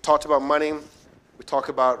 we talked about money, we talked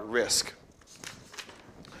about risk.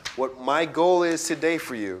 What my goal is today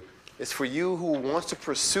for you is for you who wants to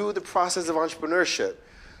pursue the process of entrepreneurship.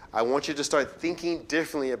 I want you to start thinking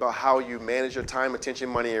differently about how you manage your time, attention,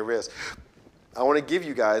 money, and risk. I want to give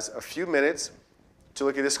you guys a few minutes to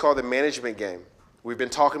look at this called the management game. We've been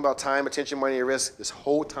talking about time, attention, money, and risk this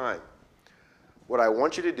whole time. What I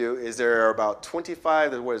want you to do is there are about 20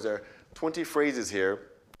 phrases here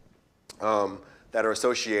that are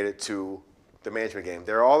associated to the management game.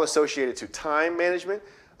 They're all associated to time management,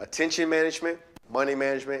 attention management, money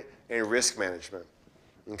management, and risk management,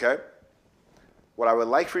 okay? What I would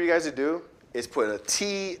like for you guys to do is put a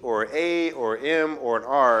T or an A or an M or an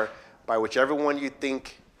R by whichever one you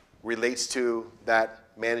think relates to that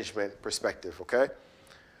management perspective, okay?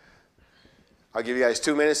 I'll give you guys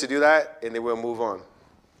 2 minutes to do that, and then we'll move on.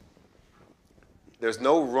 There's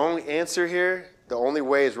no wrong answer here. The only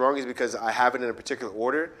way it's wrong is because I have it in a particular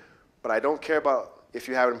order, but I don't care about if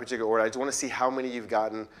you have it in a particular order. I just want to see how many you've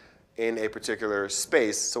gotten in a particular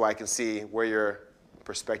space so I can see where your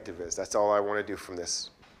perspective is. That's all I want to do from this,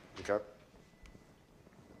 okay?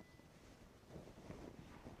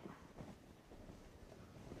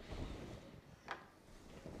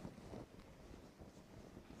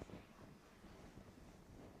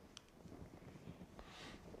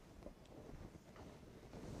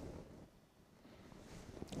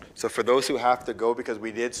 So for those who have to go, because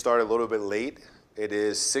we did start a little bit late, it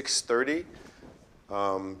is 6:30.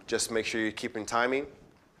 Just make sure you're keeping timing.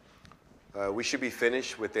 We should be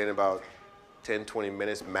finished within about 10, 20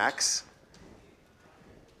 minutes max.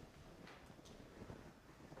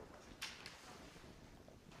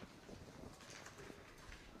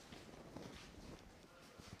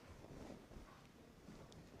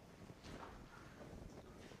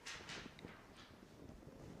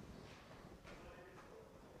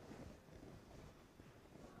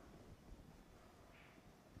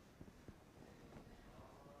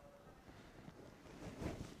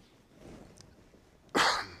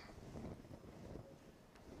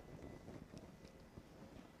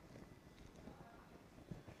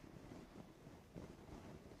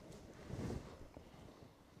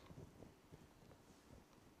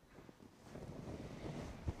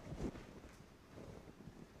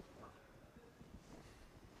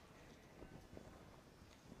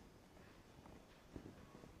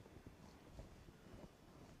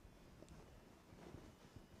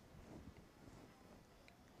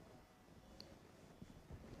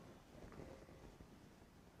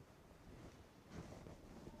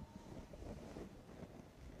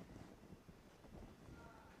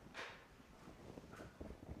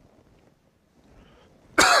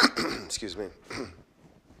 Excuse me.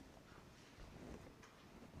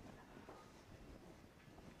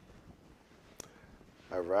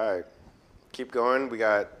 All right. Keep going. We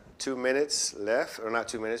got 2 minutes left, or not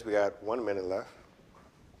 2 minutes, we got 1 minute left.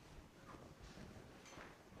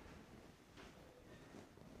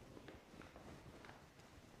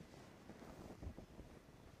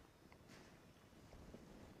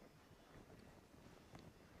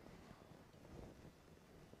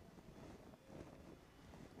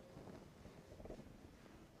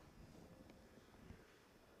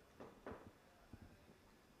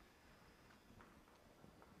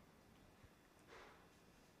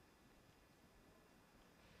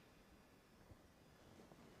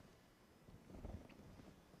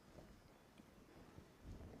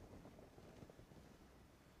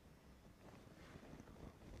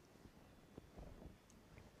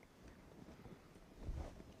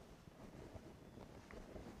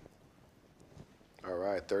 All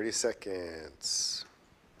right, 30 seconds.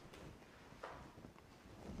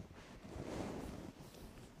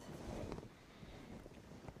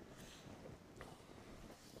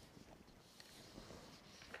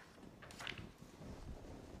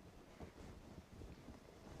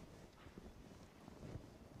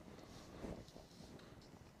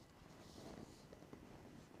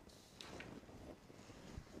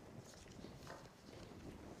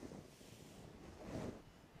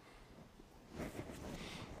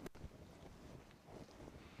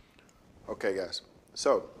 Okay, guys.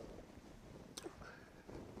 So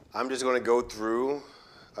I'm just going to go through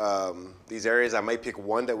these areas. I might pick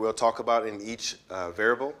one that we'll talk about in each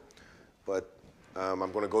variable, but I'm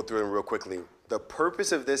going to go through them real quickly. The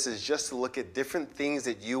purpose of this is just to look at different things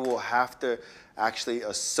that you will have to actually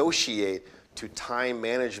associate to time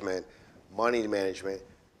management, money management,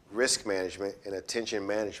 risk management, and attention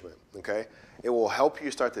management, okay? It will help you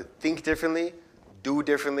start to think differently, do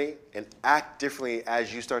differently, and act differently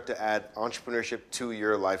as you start to add entrepreneurship to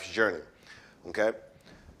your life's journey, okay?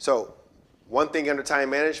 So one thing under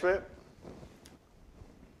time management,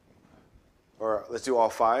 or let's do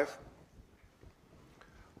all five.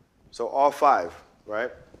 So all five,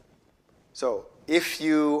 right? So if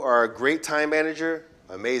you are a great time manager,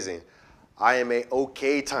 amazing. I am a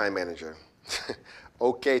okay time manager.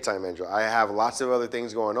 Okay time manager. I have lots of other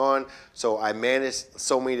things going on, so I manage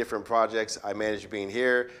so many different projects. I manage being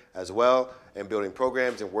here as well and building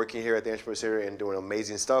programs and working here at the Entrepreneur Center and doing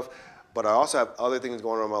amazing stuff. But I also have other things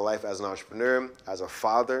going on in my life as an entrepreneur, as a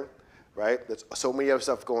father, right? There's so many other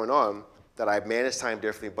stuff going on that I manage time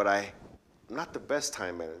differently, but I'm not the best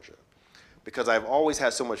time manager because I've always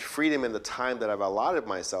had so much freedom in the time that I've allotted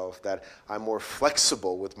myself that I'm more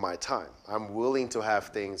flexible with my time. I'm willing to have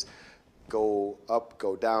things go up,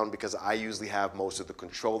 go down, because I usually have most of the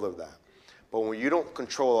control of that. But when you don't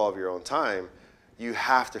control all of your own time, you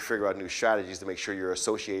have to figure out new strategies to make sure you're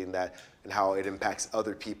associating that and how it impacts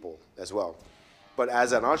other people as well. But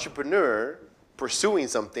as an entrepreneur pursuing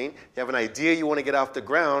something, you have an idea you want to get off the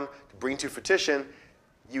ground to bring to fruition,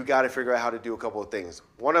 you got to figure out how to do a couple of things.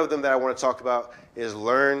 One of them that I want to talk about is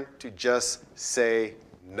learn to just say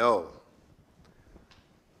no.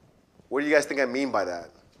 What do you guys think I mean by that?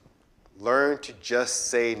 Learn to just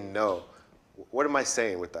say no. What am I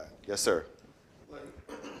saying with that? Yes, sir. Like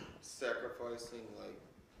sacrificing,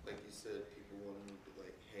 like you said, people wanting to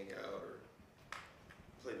like hang out or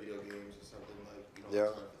play video games or something, like you don't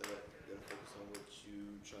have time for that. You gotta focus on what you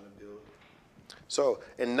trying to build. So,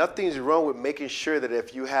 and nothing's wrong with making sure that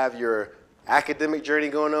if you have your academic journey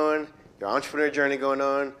going on, your entrepreneur journey going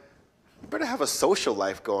on, you better have a social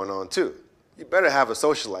life going on too. You better have a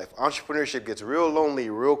social life. Entrepreneurship gets real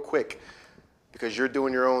lonely real quick because you're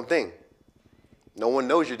doing your own thing. No one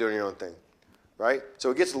knows you're doing your own thing, right?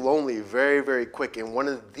 So it gets lonely very, very quick. And one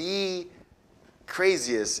of the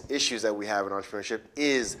craziest issues that we have in entrepreneurship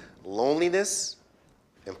is loneliness,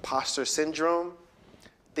 imposter syndrome,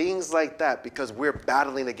 things like that, because we're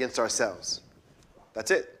battling against ourselves.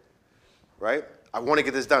 That's it, right? I want to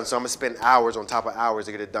get this done, so I'm going to spend hours on top of hours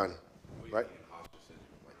to get it done, right?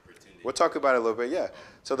 We'll talk about it a little bit, yeah.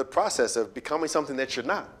 So the process of becoming something that you're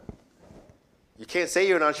not. You can't say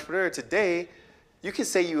you're an entrepreneur today. You can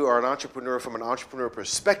say you are an entrepreneur from an entrepreneur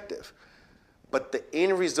perspective, but the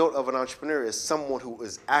end result of an entrepreneur is someone who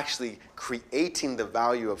is actually creating the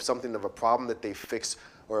value of something, of a problem that they fix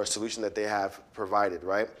or a solution that they have provided,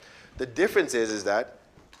 right? The difference is that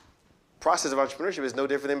process of entrepreneurship is no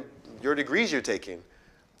different than your degrees you're taking.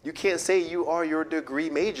 You can't say you are your degree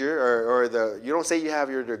major you don't say you have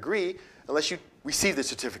your degree unless you receive the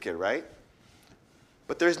certificate, right?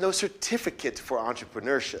 But there's no certificate for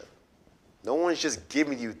entrepreneurship. No one's just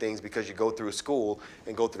giving you things because you go through school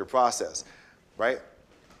and go through the process, right?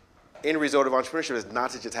 End result of entrepreneurship is not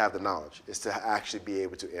to just have the knowledge, it's to actually be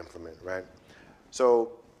able to implement, right?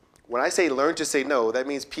 So when I say learn to say no, that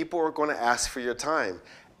means people are going to ask for your time.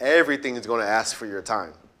 Everything is going to ask for your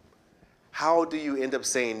time. How do you end up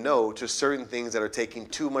saying no to certain things that are taking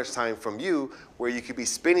too much time from you, where you could be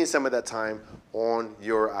spending some of that time on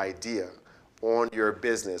your idea, on your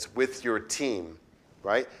business, with your team,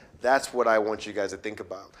 right? That's what I want you guys to think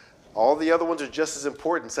about. All the other ones are just as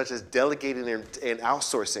important, such as delegating and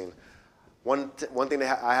outsourcing. One thing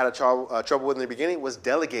that I had trouble with in the beginning was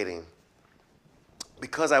delegating.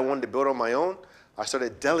 Because I wanted to build on my own, I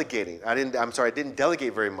started delegating. I didn't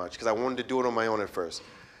delegate very much because I wanted to do it on my own at first.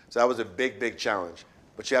 So that was a big, big challenge.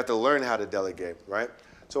 But you have to learn how to delegate, right?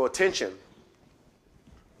 So attention.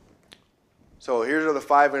 So here's the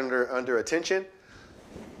 5 under attention.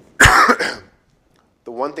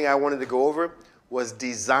 The one thing I wanted to go over was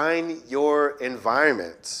design your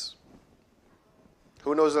environments.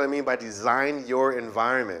 Who knows what I mean by design your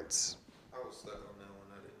environments? I was stuck on that one.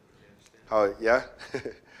 I didn't really understand. Oh,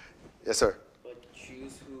 yeah? Yes, sir. Like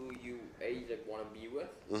choose who you want to be with,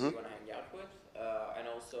 who Mm-hmm. you want to hang out with, and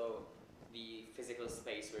also the physical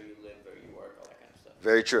space where you live, where you work, all that kind of stuff.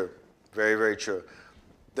 Very true. Very, very true.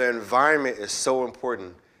 The environment is so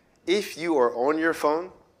important. If you are on your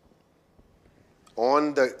phone,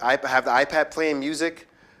 have the iPad playing music,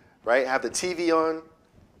 right? Have the TV on,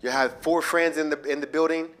 you have 4 friends in the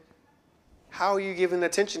building, how are you giving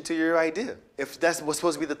attention to your idea? If that's what's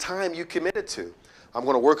supposed to be the time you committed to. I'm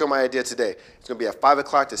going to work on my idea today. It's going to be at 5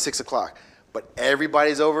 o'clock to 6 o'clock. But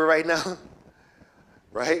everybody's over right now,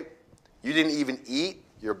 right? You didn't even eat.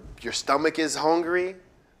 Your stomach is hungry,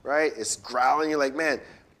 right? It's growling. You're like, man,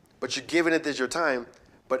 but you're giving it this your time,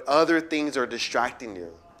 but other things are distracting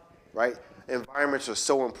you, right? Environments are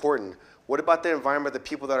so important. What about the environment, the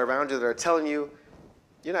people that are around you that are telling you,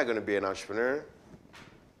 you're not going to be an entrepreneur?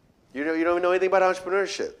 You don't know anything about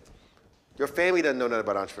entrepreneurship. Your family doesn't know nothing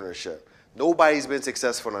about entrepreneurship. Nobody's been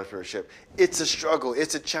successful in entrepreneurship. It's a struggle.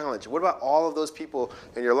 It's a challenge. What about all of those people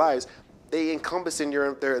in your lives? They encompass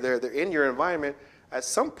they're in your environment. At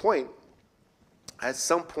some point,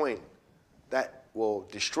 that will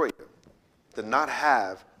destroy you. To not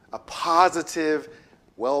have a positive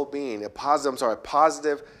well-being, a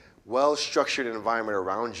positive, well-structured environment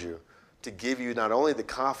around you to give you not only the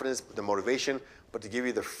confidence, the motivation, but to give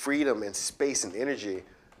you the freedom and space and energy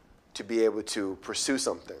to be able to pursue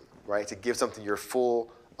something, right? To give something your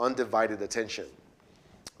full, undivided attention,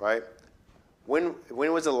 right? When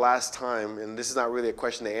was the last time, and this is not really a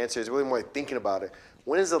question to answer, it's really more like thinking about it.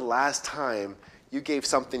 When is the last time you gave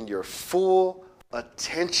something your full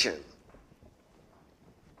attention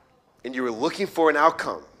and you were looking for an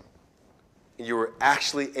outcome, and you were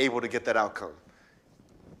actually able to get that outcome?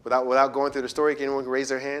 Without going through the story, can anyone raise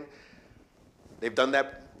their hand? They've done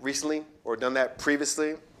that recently or done that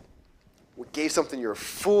previously? Gave something your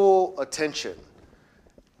full attention,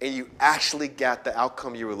 and you actually got the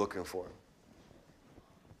outcome you were looking for.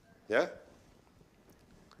 Yeah?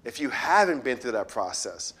 If you haven't been through that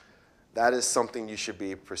process, that is something you should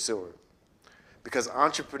be pursuing. Because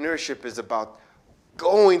entrepreneurship is about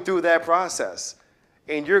going through that process.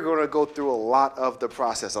 And you're going to go through a lot of the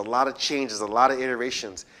process, a lot of changes, a lot of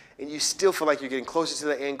iterations. And you still feel like you're getting closer to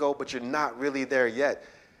the end goal, but you're not really there yet.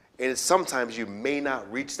 And sometimes you may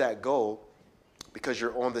not reach that goal because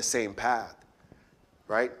you're on the same path,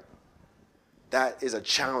 right? That is a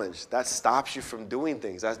challenge. That stops you from doing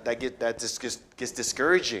things. That just gets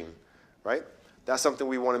discouraging, right? That's something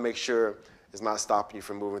we want to make sure is not stopping you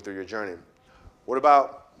from moving through your journey. What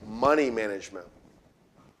about money management,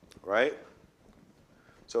 right?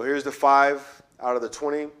 So here's the 5 out of the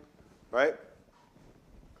 20, right?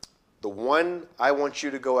 The one I want you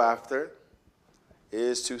to go after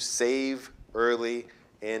is to save early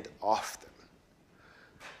and often.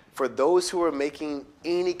 For those who are making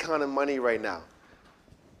any kind of money right now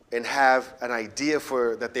and have an idea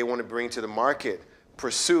that they want to bring to the market,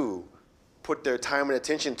 pursue, put their time and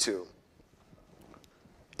attention to,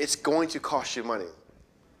 it's going to cost you money.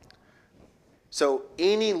 So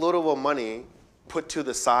any little bit of money put to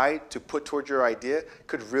the side to put towards your idea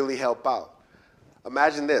could really help out.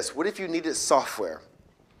 Imagine this. What if you needed software?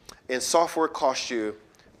 And software costs you,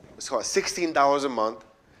 let's call it $16 a month,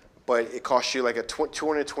 but it costs you like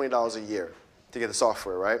 $220 a year to get the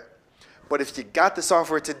software, right? But if you got the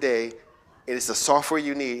software today, and it's the software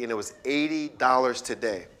you need, and it was $80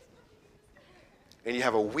 today, and you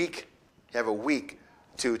have a week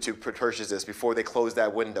to purchase this before they close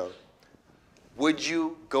that window, would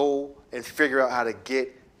you go and figure out how to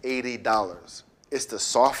get $80? It's the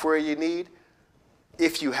software you need.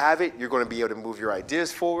 If you have it, you're going to be able to move your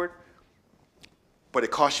ideas forward, but it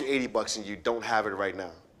costs you $80 and you don't have it right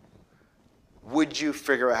now. Would you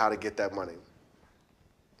figure out how to get that money?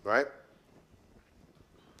 Right?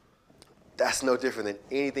 That's no different than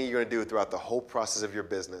anything you're going to do throughout the whole process of your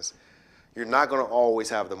business. You're not going to always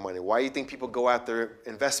have the money. Why do you think people go after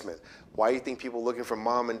investment? Why do you think people are looking for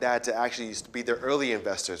mom and dad to actually be their early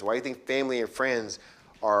investors? Why do you think family and friends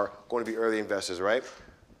are going to be early investors, right?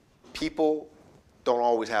 People don't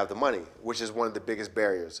always have the money, which is one of the biggest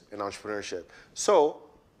barriers in entrepreneurship. So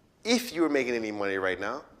if you're making any money right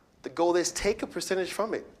now, the goal is take a percentage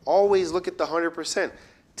from it. Always look at the 100%.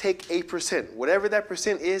 Take 8%. Whatever that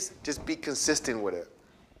percent is, just be consistent with it.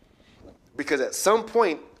 Because at some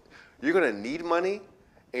point, you're going to need money,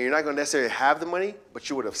 and you're not going to necessarily have the money, but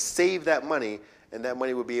you would have saved that money, and that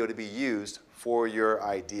money will be able to be used for your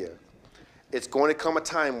idea. It's going to come a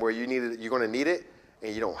time where you're going to need it,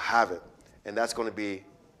 and you don't have it. And that's going to be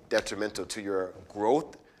detrimental to your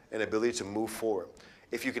growth and ability to move forward.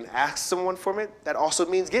 If you can ask someone for it, that also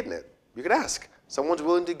means getting it. You can ask. Someone's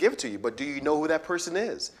willing to give it to you, but do you know who that person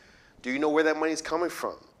is? Do you know where that money is coming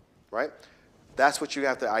from, right? That's what you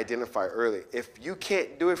have to identify early. If you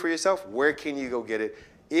can't do it for yourself, where can you go get it?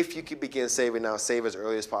 If you can begin saving now, save as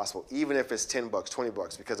early as possible, even if it's $10,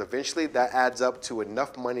 $20, because eventually that adds up to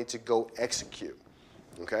enough money to go execute,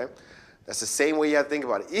 okay? That's the same way you have to think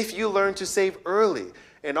about it. If you learn to save early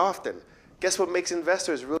and often, guess what makes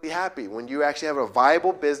investors really happy? When you actually have a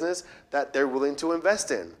viable business that they're willing to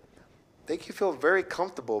invest in. They can feel very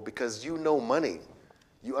comfortable because you know money.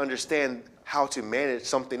 You understand how to manage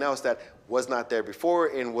something else that was not there before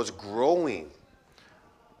and was growing,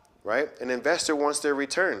 right? An investor wants their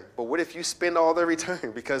return, but what if you spend all their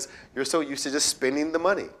return because you're so used to just spending the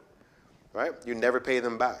money, right? You never pay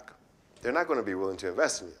them back. They're not going to be willing to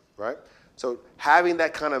invest in you, right? So having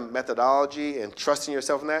that kind of methodology and trusting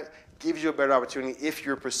yourself in that gives you a better opportunity if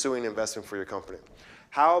you're pursuing investment for your company.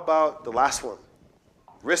 How about the last one?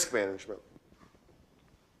 Risk management,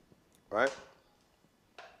 right?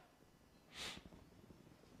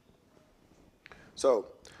 So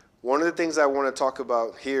one of the things I want to talk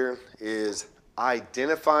about here is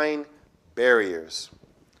identifying barriers.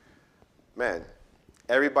 Man,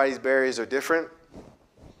 everybody's barriers are different.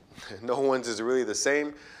 No one's is really the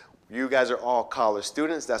same. You guys are all college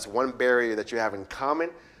students. That's one barrier that you have in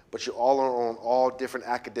common, but you all are on all different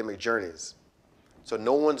academic journeys. So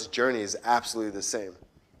no one's journey is absolutely the same,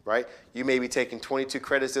 right? You may be taking 22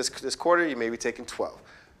 credits this quarter. You may be taking 12.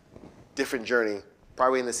 Different journey.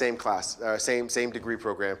 Probably in the same class, same degree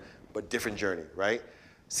program, but different journey, right?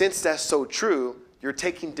 Since that's so true, you're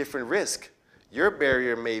taking different risk. Your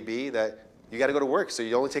barrier may be that you got to go to work, so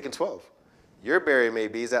you're only taking 12. Your barrier may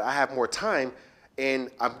be is that I have more time,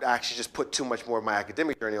 and I'm actually just put too much more of my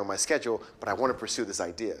academic journey on my schedule, but I want to pursue this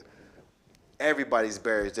idea. Everybody's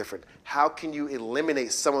barrier is different. How can you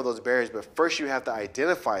eliminate some of those barriers? But first you have to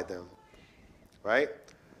identify them, right?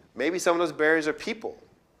 Maybe some of those barriers are people.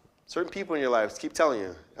 Certain people in your lives keep telling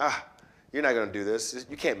you, you're not going to do this.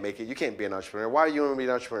 You can't make it. You can't be an entrepreneur. Why are you going to be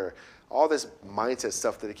an entrepreneur? All this mindset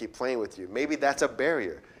stuff that they keep playing with you. Maybe that's a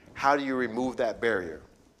barrier. How do you remove that barrier?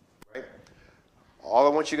 Right? All I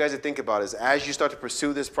want you guys to think about is as you start to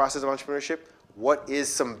pursue this process of entrepreneurship, what is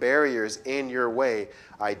some barriers in your way?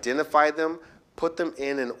 Identify them, put them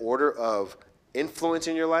in an order of influence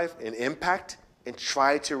in your life and impact, and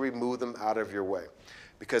try to remove them out of your way.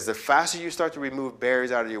 Because the faster you start to remove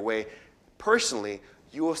barriers out of your way, personally,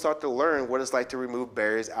 you will start to learn what it's like to remove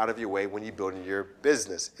barriers out of your way when you build your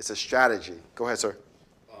business. It's a strategy. Go ahead, sir.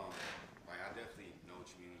 I definitely know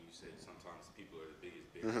what you mean when you say sometimes people are the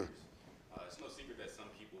biggest barriers. It's no secret that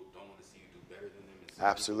some people don't want to see you do better than them, and some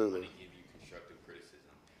Absolutely. people want to give you constructive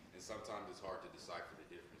criticism. And sometimes it's hard to decipher the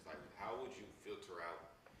difference. Like, how would you filter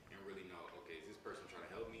out and really know, okay, is this person trying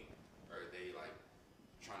to help me, or are they like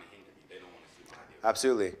trying to hinder me? They don't want to see my idea.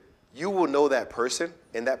 Absolutely. You will know that person,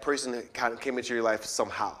 and that person kind of came into your life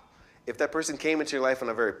somehow. If that person came into your life in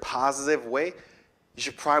a very positive way, you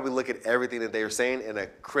should probably look at everything that they are saying in a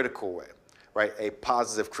critical way, right? A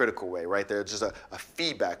positive, critical way, right? They're just a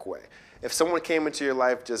feedback way. If someone came into your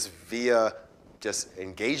life just via just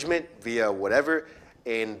engagement, via whatever,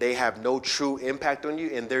 and they have no true impact on you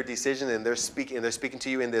in their decision, and they're speaking to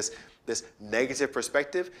you in this negative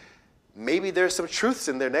perspective, maybe there's some truths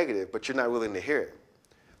in their negative, but you're not willing to hear it.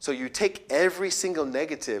 So you take every single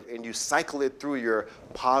negative and you cycle it through your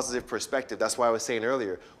positive perspective. That's why I was saying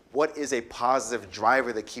earlier, what is a positive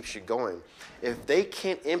driver that keeps you going? If they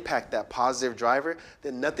can't impact that positive driver,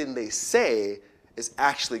 then nothing they say is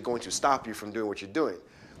actually going to stop you from doing what you're doing.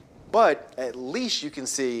 But at least you can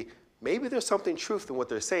see, maybe there's something truth in what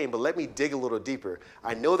they're saying, but let me dig a little deeper.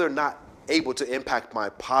 I know they're not able to impact my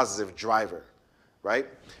positive driver, right?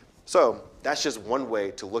 So that's just one way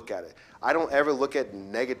to look at it. I don't ever look at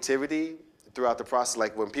negativity throughout the process,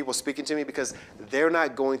 like when people speaking to me, because they're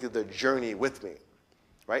not going through the journey with me,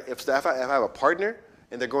 right? If I have a partner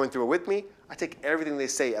and they're going through it with me, I take everything they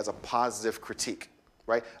say as a positive critique,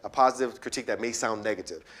 right? A positive critique that may sound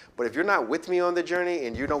negative. But if you're not with me on the journey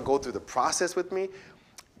and you don't go through the process with me,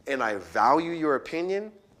 and I value your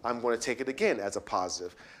opinion, I'm going to take it again as a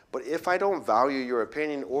positive. But if I don't value your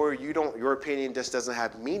opinion, or your opinion just doesn't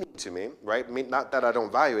have meaning to me, right? Not that I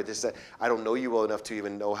don't value it, just that I don't know you well enough to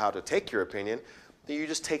even know how to take your opinion, then you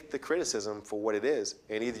just take the criticism for what it is.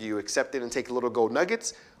 And either you accept it and take little gold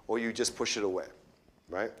nuggets, or you just push it away,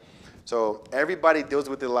 right? So everybody deals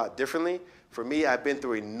with it a lot differently. For me, I've been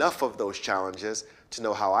through enough of those challenges to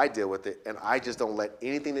know how I deal with it, and I just don't let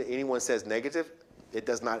anything that anyone says negative, it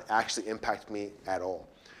does not actually impact me at all.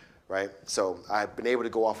 Right? So I've been able to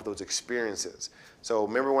go off of those experiences. So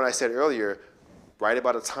remember when I said earlier, write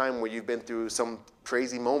about a time where you've been through some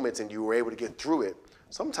crazy moments and you were able to get through it.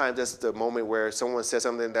 Sometimes that's the moment where someone said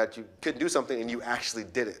something that you couldn't do something and you actually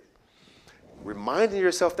did it. Reminding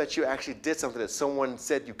yourself that you actually did something that someone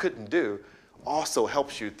said you couldn't do also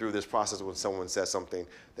helps you through this process when someone says something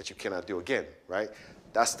that you cannot do again, right?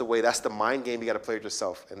 That's the mind game you got to play with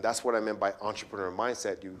yourself. And that's what I meant by entrepreneur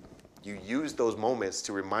mindset. You use those moments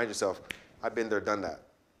to remind yourself, I've been there, done that,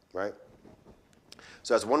 right?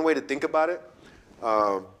 So that's one way to think about it.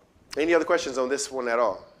 Any other questions on this one at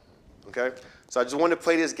all? Okay? So I just wanted to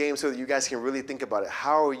play this game so that you guys can really think about it.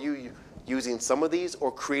 How are you using some of these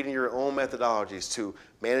or creating your own methodologies to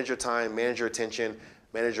manage your time, manage your attention,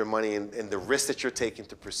 manage your money, and the risks that you're taking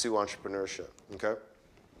to pursue entrepreneurship, okay?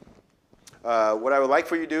 What I would like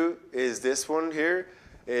for you to do is this one here.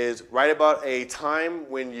 Is write about a time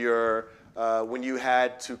when you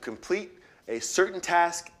had to complete a certain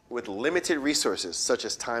task with limited resources, such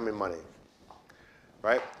as time and money,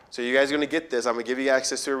 right? So you guys are going to get this. I'm going to give you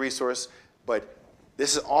access to a resource, but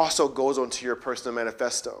this also goes onto your personal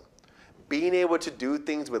manifesto. Being able to do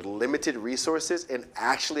things with limited resources and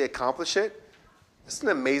actually accomplish it, it's an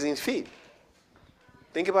amazing feat.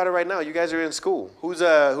 Think about it right now. You guys are in school. Who's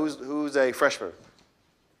a freshman?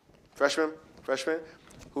 Freshman?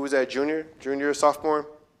 Who's a junior, sophomore,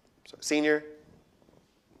 senior?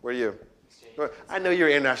 Where are you? I know you're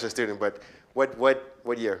an international student, but what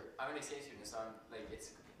year? I'm an exchange student, so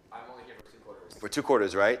I'm only here for 2 quarters. For 2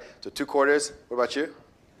 quarters, right? So 2 quarters. What about you?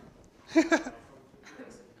 I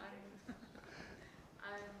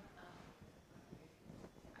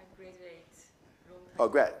graduate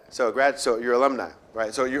Oh, so you're alumni,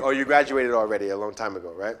 right? So you graduated already a long time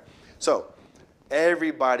ago, right? So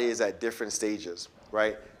everybody is at different stages,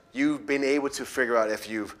 right? you've been able to figure out if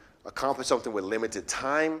you've accomplished something with limited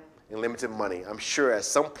time and limited money. I'm sure at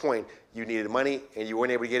some point you needed money and you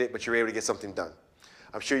weren't able to get it, but you were able to get something done.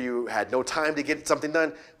 I'm sure you had no time to get something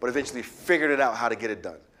done, but eventually figured it out how to get it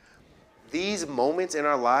done. These moments in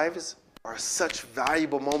our lives are such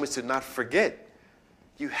valuable moments to not forget.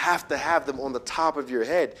 You have to have them on the top of your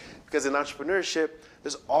head, because in entrepreneurship,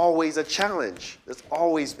 there's always a challenge. It's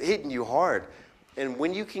always hitting you hard. And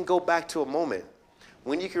when you can go back to a moment,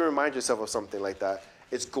 when you can remind yourself of something like that,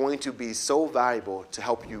 it's going to be so valuable to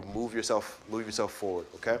help you move yourself forward,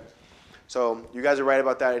 okay? So you guys are right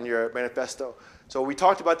about that in your manifesto. So we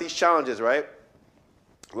talked about these challenges, right?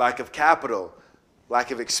 Lack of capital,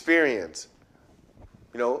 lack of experience,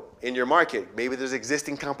 in your market. Maybe there's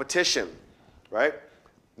existing competition, right?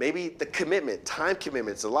 Maybe the commitment, time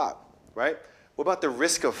commitment's a lot, right? What about the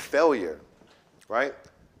risk of failure, right?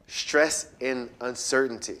 Stress and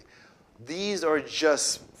uncertainty. These are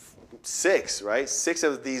just 6, right? 6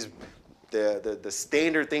 of these, the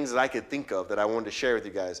standard things that I could think of that I wanted to share with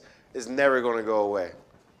you guys is never going to go away.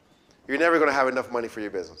 You're never going to have enough money for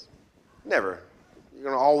your business. Never. You're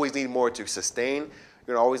going to always need more to sustain. You're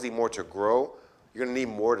going to always need more to grow. You're going to need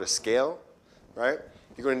more to scale, right?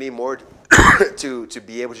 You're going to need more to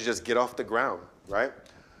be able to just get off the ground, right?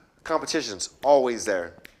 Competition's always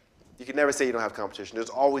there. You can never say you don't have competition. There's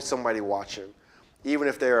always somebody watching. Even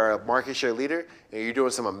if they're a market share leader and you're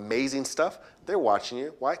doing some amazing stuff, they're watching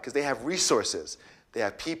you. Why? Because they have resources. They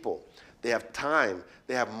have people. They have time.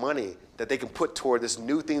 They have money that they can put toward this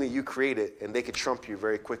new thing that you created, and they can trump you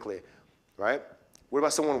very quickly, right? What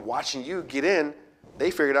about someone watching you get in?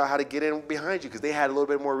 They figured out how to get in behind you because they had a little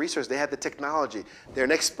bit more resources. They had the technology. They're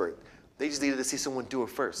an expert. They just needed to see someone do it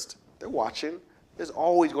first. They're watching. There's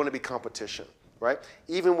always going to be competition, right?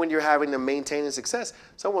 Even when you're having to maintain success,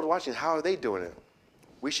 someone's watching. How are they doing it?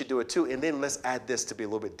 We should do it too. And then let's add this to be a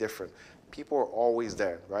little bit different. People are always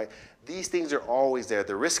there, right? These things are always there.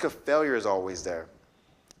 The risk of failure is always there.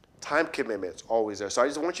 Time commitment is always there. So I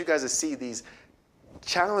just want you guys to see these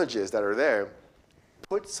challenges that are there.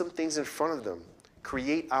 Put some things in front of them.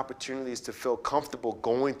 Create opportunities to feel comfortable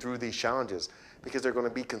going through these challenges because they're going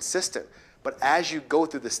to be consistent. But as you go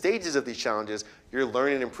through the stages of these challenges, you're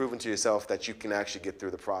learning and proving to yourself that you can actually get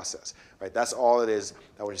through the process, right? That's all it is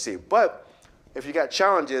I want you to see. But if you got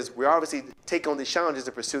challenges, we obviously take on these challenges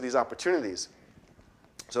to pursue these opportunities.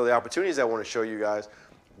 So the opportunities I want to show you guys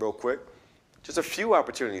real quick, just a few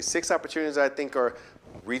opportunities, 6 opportunities I think are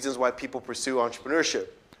reasons why people pursue entrepreneurship,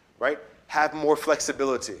 right? Have more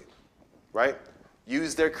flexibility, right?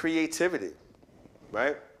 Use their creativity,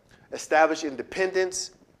 right? Establish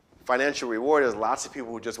independence, financial reward. There's lots of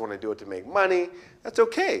people who just want to do it to make money. That's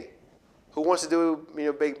okay. Who wants to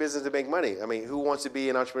do big business to make money? I mean, who wants to be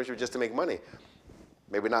in entrepreneurship just to make money?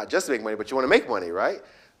 Maybe not just to make money, but you want to make money, right?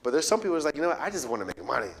 But there's some people who's like, you know what, I just want to make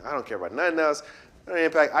money. I don't care about nothing else. No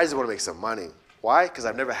impact. I just want to make some money. Why? Because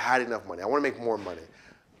I've never had enough money. I want to make more money.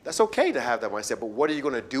 That's okay to have that mindset, but what are you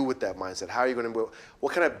going to do with that mindset? How are you going to build?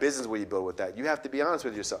 What kind of business will you build with that? You have to be honest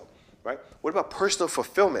with yourself, right? What about personal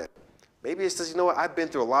fulfillment? Maybe it's just, you know what, I've been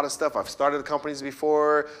through a lot of stuff. I've started companies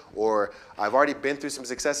before, or I've already been through some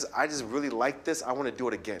successes. I just really like this. I want to do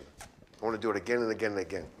it again. I want to do it again and again and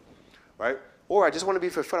again, right? Or I just want to be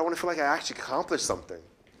fulfilled. I want to feel like I actually accomplished something.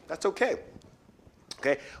 That's okay.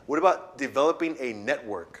 Okay? What about developing a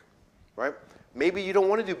network, right? Maybe you don't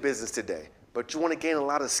want to do business today, but you want to gain a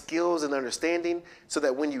lot of skills and understanding so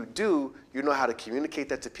that when you do, you know how to communicate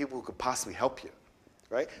that to people who could possibly help you,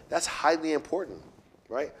 right? That's highly important,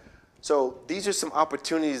 right? So these are some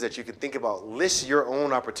opportunities that you can think about. List your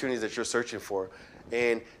own opportunities that you're searching for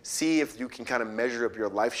and see if you can kind of measure up your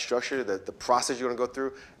life structure, the process you're going to go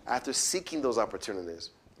through after seeking those opportunities,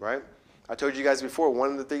 right? I told you guys before, one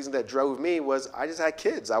of the things that drove me was I just had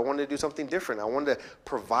kids. I wanted to do something different. I wanted to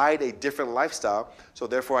provide a different lifestyle, so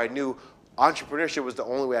therefore I knew entrepreneurship was the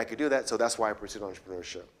only way I could do that, so that's why I pursued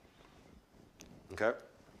entrepreneurship. Okay?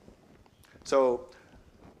 So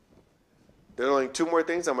there are only 2 more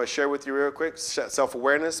things I'm going to share with you real quick.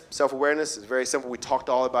 Self-awareness. Self-awareness is very simple. We talked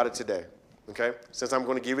all about it today. Okay? Since I'm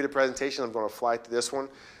going to give you the presentation, I'm going to fly through this one.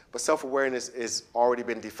 But self-awareness is already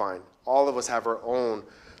been defined. All of us have our own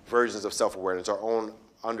versions of self-awareness, our own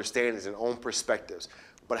understandings and own perspectives.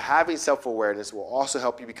 But having self-awareness will also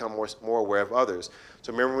help you become more aware of others.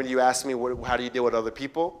 So remember when you asked me, how do you deal with other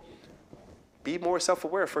people? Be more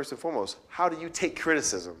self-aware first and foremost. How do you take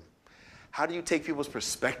criticism? How do you take people's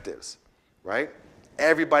perspectives, right?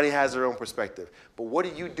 Everybody has their own perspective. But what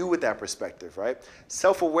do you do with that perspective, right?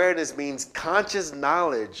 Self-awareness means conscious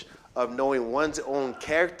knowledge of knowing one's own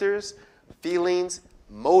characters, feelings,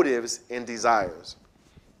 motives, and desires.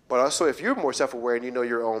 But also, if you're more self-aware and you know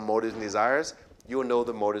your own motives and desires, you'll know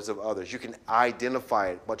the motives of others. You can identify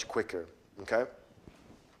it much quicker, okay?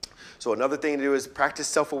 So another thing to do is practice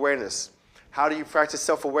self-awareness. How do you practice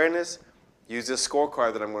self-awareness? Use this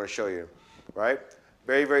scorecard that I'm going to show you, right?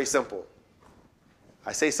 Very, very simple.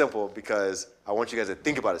 I say simple because I want you guys to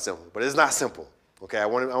think about it simple, but it's not simple, okay? I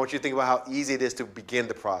want you to think about how easy it is to begin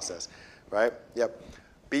the process, right? Yep.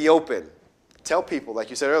 Be open. Tell people, like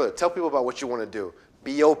you said earlier, tell people about what you want to do.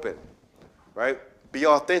 Be open, right? Be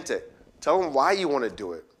authentic. Tell them why you want to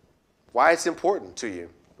do it, why it's important to you,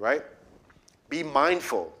 right? Be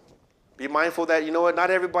mindful. Be mindful that, you know what, not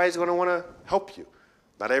everybody's going to want to help you.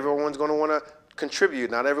 Not everyone's going to want to contribute.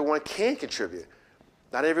 Not everyone can contribute.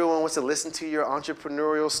 Not everyone wants to listen to your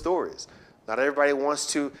entrepreneurial stories. Not everybody wants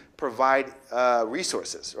to provide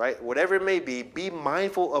resources, right? Whatever it may be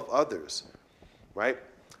mindful of others, right?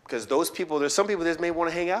 Because those people, there's some people that may want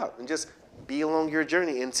to hang out and just be along your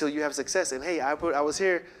journey until you have success. And hey, I was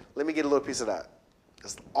here, let me get a little piece of that.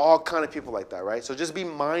 There's all kind of people like that, right? So just be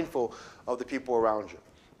mindful of the people around you,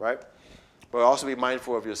 right? But also be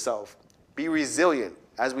mindful of yourself. Be resilient.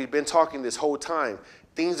 As we've been talking this whole time,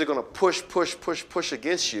 things are going to push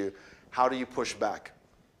against you. How do you push back,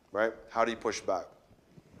 right? How do you push back?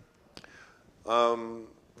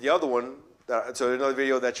 The other one, so another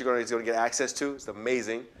video that you're going to get access to, it's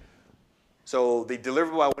amazing. So the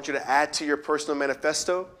deliverable I want you to add to your personal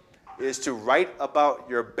manifesto is to write about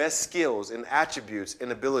your best skills and attributes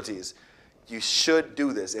and abilities. You should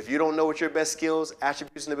do this. If you don't know what your best skills,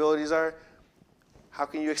 attributes, and abilities are, how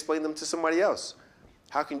can you explain them to somebody else?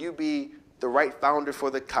 How can you be the right founder for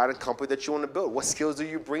the kind of company that you want to build? What skills do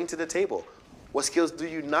you bring to the table? What skills do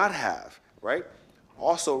you not have, right?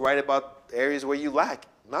 Also write about areas where you lack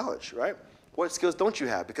knowledge, right? What skills don't you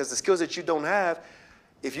have? Because the skills that you don't have,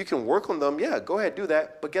 if you can work on them, yeah, go ahead, do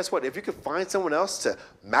that. But guess what? If you can find someone else to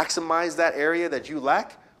maximize that area that you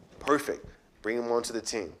lack, perfect. Bring them onto the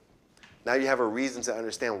team. Now you have a reason to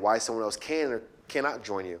understand why someone else can or cannot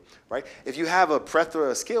join you, right? If you have a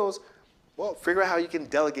plethora of skills, well, figure out how you can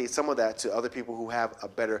delegate some of that to other people who have a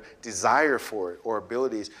better desire for it or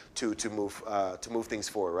abilities to move things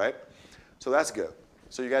forward, right? So that's good.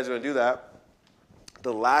 So you guys are going to do that.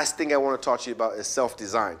 The last thing I want to talk to you about is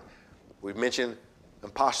self-design. We've mentioned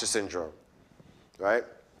imposter syndrome, right?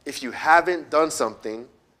 If you haven't done something,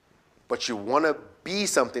 but you want to be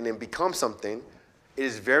something and become something, it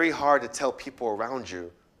is very hard to tell people around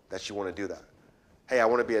you that you want to do that. Hey, I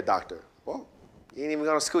want to be a doctor. Well, you ain't even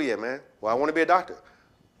gone to school yet, man. Well, I want to be a doctor.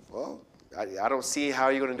 Well, I don't see how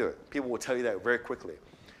you're going to do it. People will tell you that very quickly.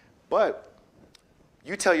 But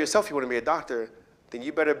you tell yourself you want to be a doctor, then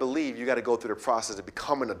you better believe you got to go through the process of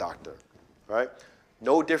becoming a doctor, right?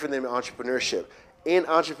 No different than entrepreneurship. In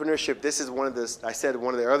entrepreneurship, this is one of the, I said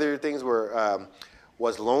one of the other things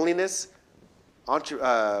was loneliness. When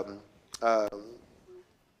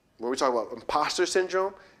we talk about imposter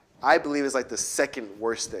syndrome, I believe it's like the second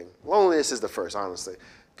worst thing. Loneliness is the first, honestly.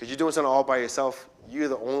 Because you're doing something all by yourself. You're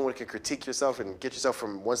the only one who can critique yourself and get yourself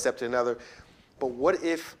from one step to another. But what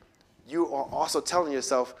if you are also telling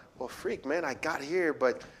yourself, well, freak, man, I got here,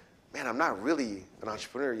 but, man, I'm not really an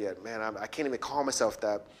entrepreneur yet. Man, I can't even call myself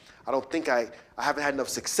that. I don't think I haven't had enough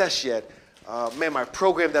success yet. Man, my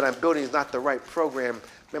program that I'm building is not the right program.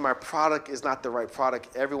 Man, my product is not the right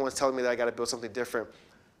product. Everyone's telling me that I got to build something different.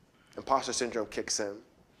 Imposter syndrome kicks in.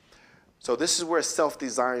 So this is where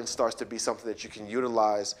self-design starts to be something that you can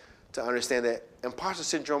utilize to understand that imposter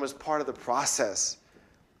syndrome is part of the process.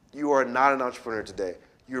 You are not an entrepreneur today.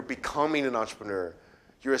 You're becoming an entrepreneur.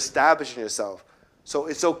 You're establishing yourself. So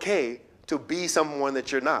it's okay to be someone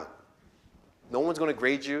that you're not. No one's going to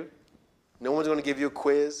grade you. No one's going to give you a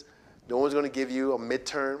quiz. No one's going to give you a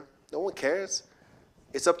midterm. No one cares.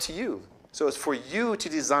 It's up to you. So it's for you to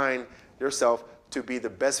design yourself to be the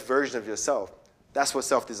best version of yourself. That's what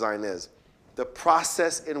self-design is. The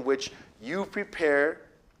process in which you prepare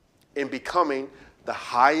in becoming the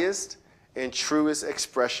highest and truest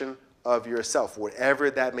expression of yourself,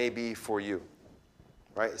 whatever that may be for you,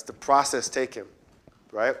 right? It's the process taken,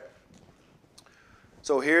 right?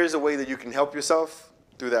 So here's a way that you can help yourself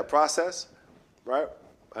through that process, right?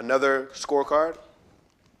 Another scorecard.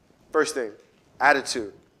 First thing,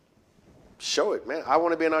 attitude. Show it, man. I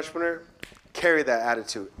want to be an entrepreneur. Carry that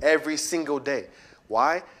attitude every single day.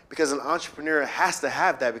 Why? Because an entrepreneur has to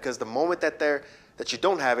have that, because the moment that you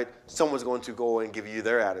don't have it, someone's going to go and give you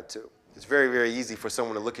their attitude. It's very, very easy for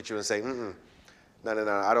someone to look at you and say, no,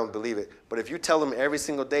 I don't believe it. But if you tell them every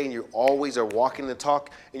single day and you always are walking the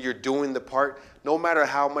talk and you're doing the part, no matter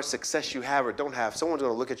how much success you have or don't have, someone's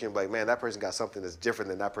going to look at you and be like, man, that person got something that's different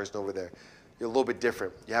than that person over there. You're a little bit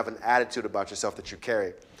different. You have an attitude about yourself that you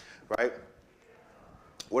carry. right?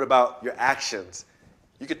 What about your actions?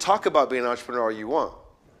 You could talk about being an entrepreneur all you want.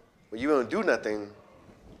 When you don't do nothing,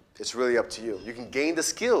 it's really up to you. You can gain the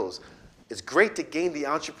skills. It's great to gain the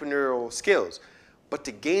entrepreneurial skills, but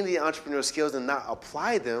to gain the entrepreneurial skills and not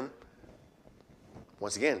apply them,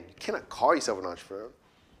 once again, you cannot call yourself an entrepreneur,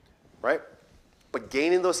 right? But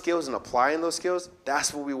gaining those skills and applying those skills,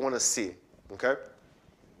 that's what we want to see, okay?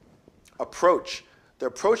 Approach. The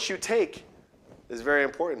approach you take is very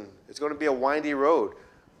important. It's going to be a windy road,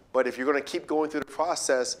 but if you're going to keep going through the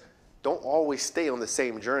process, don't always stay on the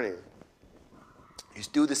same journey. You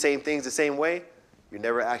do the same things the same way, you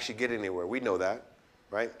never actually get anywhere. We know that,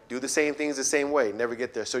 right? Do the same things the same way, never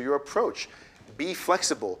get there. So your approach, be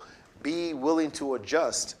flexible, be willing to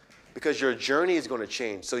adjust, because your journey is going to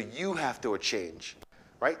change, so you have to change,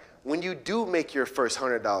 right? When you do make your first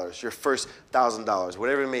 $100, your first $1,000,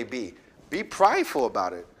 whatever it may be prideful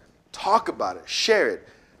about it, talk about it, share it,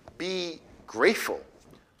 be grateful.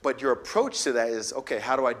 But your approach to that is, okay,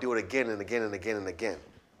 how do I do it again and again and again and again,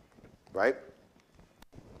 right?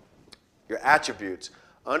 Your attributes,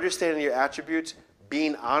 understanding your attributes,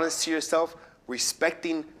 being honest to yourself,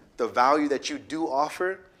 respecting the value that you do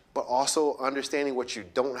offer, but also understanding what you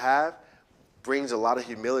don't have brings a lot of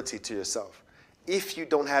humility to yourself. If you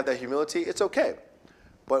don't have that humility, it's okay.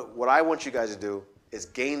 But what I want you guys to do is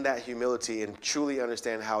gain that humility and truly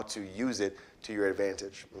understand how to use it to your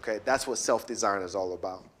advantage, okay? That's what self-design is all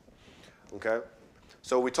about, okay?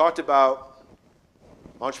 So we talked about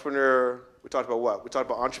entrepreneur, we talked about what? We talked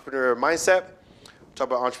about entrepreneur mindset, we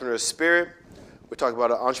talked about entrepreneur spirit, we talked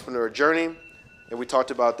about an entrepreneur journey, and we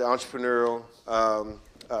talked about the entrepreneurial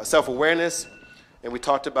self-awareness, and we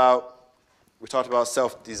talked about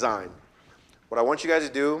self-design. What I want you guys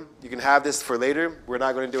to do, you can have this for later, we're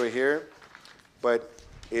not going to do it here, but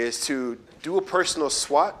is to do a personal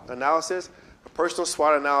SWOT analysis. A personal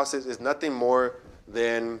SWOT analysis is nothing more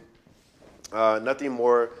than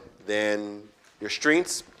your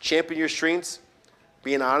strengths, champion your strengths,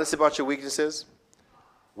 being honest about your weaknesses,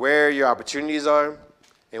 where your opportunities are,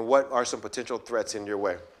 and what are some potential threats in your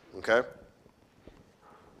way, okay?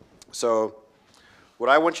 So what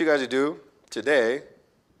I want you guys to do today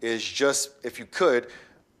is just, if you could,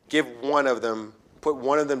 give one of them, put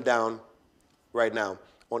one of them down right now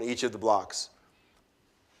on each of the blocks,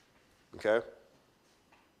 okay?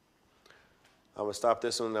 I'm going to stop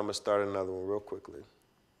this one and I'm going to start another one real quickly.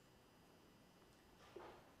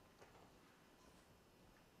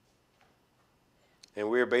 And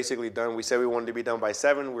we're basically done. We said we wanted to be done by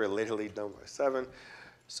 7. We're literally done by 7.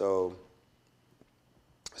 So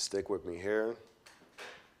stick with me here.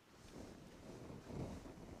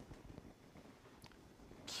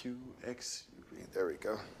 QXUV, there we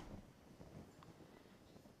go.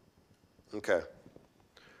 Okay.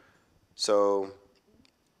 So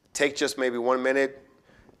take just maybe 1 minute,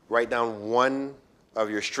 write down one of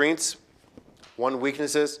your strengths, one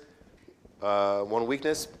weakness,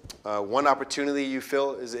 one opportunity you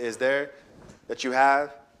feel is there that you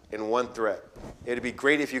have, and one threat. It'd be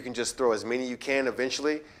great if you can just throw as many you can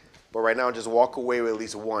eventually, but right now just walk away with at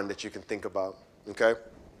least one that you can think about, okay?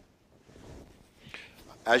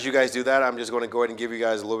 As you guys do that, I'm just going to go ahead and give you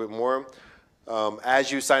guys a little bit more.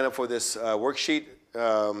 As you sign up for this worksheet,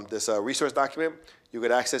 this resource document, you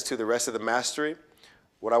get access to the rest of the mastery.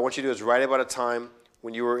 What I want you to do is write about a time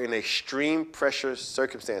when you were in extreme pressure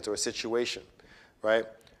circumstance or a situation, right?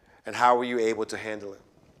 And how were you able to handle it?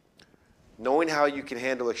 Knowing how you can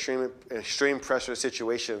handle extreme pressure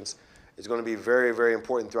situations is going to be very, very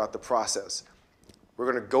important throughout the process. We're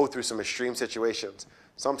going to go through some extreme situations.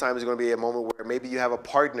 Sometimes it's going to be a moment where maybe you have a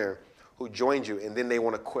partner who joined you and then they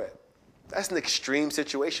want to quit. That's an extreme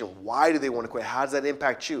situation. Why do they want to quit? How does that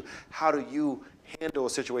impact you? How do you handle a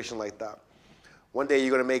situation like that? One day you're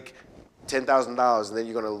going to make $10,000 and then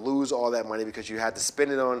you're going to lose all that money because you had to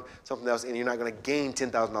spend it on something else and you're not going to gain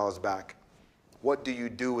 $10,000 back. What do you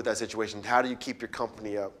do with that situation? How do you keep your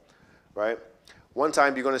company up, right? One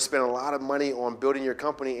time you're going to spend a lot of money on building your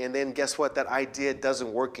company and then guess what? That idea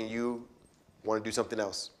doesn't work and you want to do something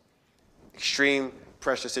else. Extreme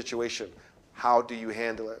pressure situation. How do you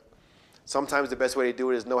handle it? Sometimes the best way to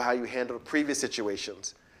do it is know how you handle previous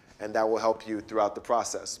situations, and that will help you throughout the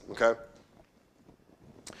process, okay?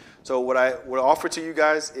 So what I would offer to you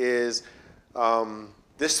guys is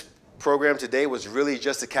this program today was really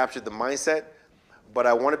just to capture the mindset, but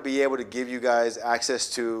I want to be able to give you guys access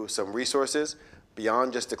to some resources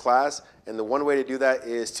beyond just the class, and the one way to do that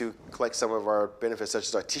is to collect some of our benefits, such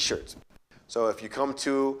as our t-shirts. So if you come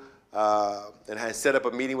to and set up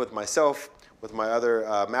a meeting with myself, with my other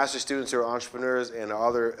master students who are entrepreneurs and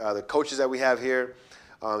other coaches that we have here,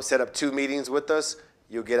 set up 2 meetings with us,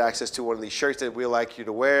 you'll get access to one of these shirts that we like you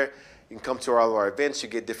to wear. You can come to all of our events. You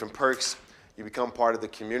get different perks. You become part of the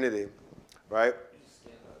community, right?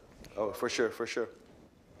 Oh, for sure, for sure.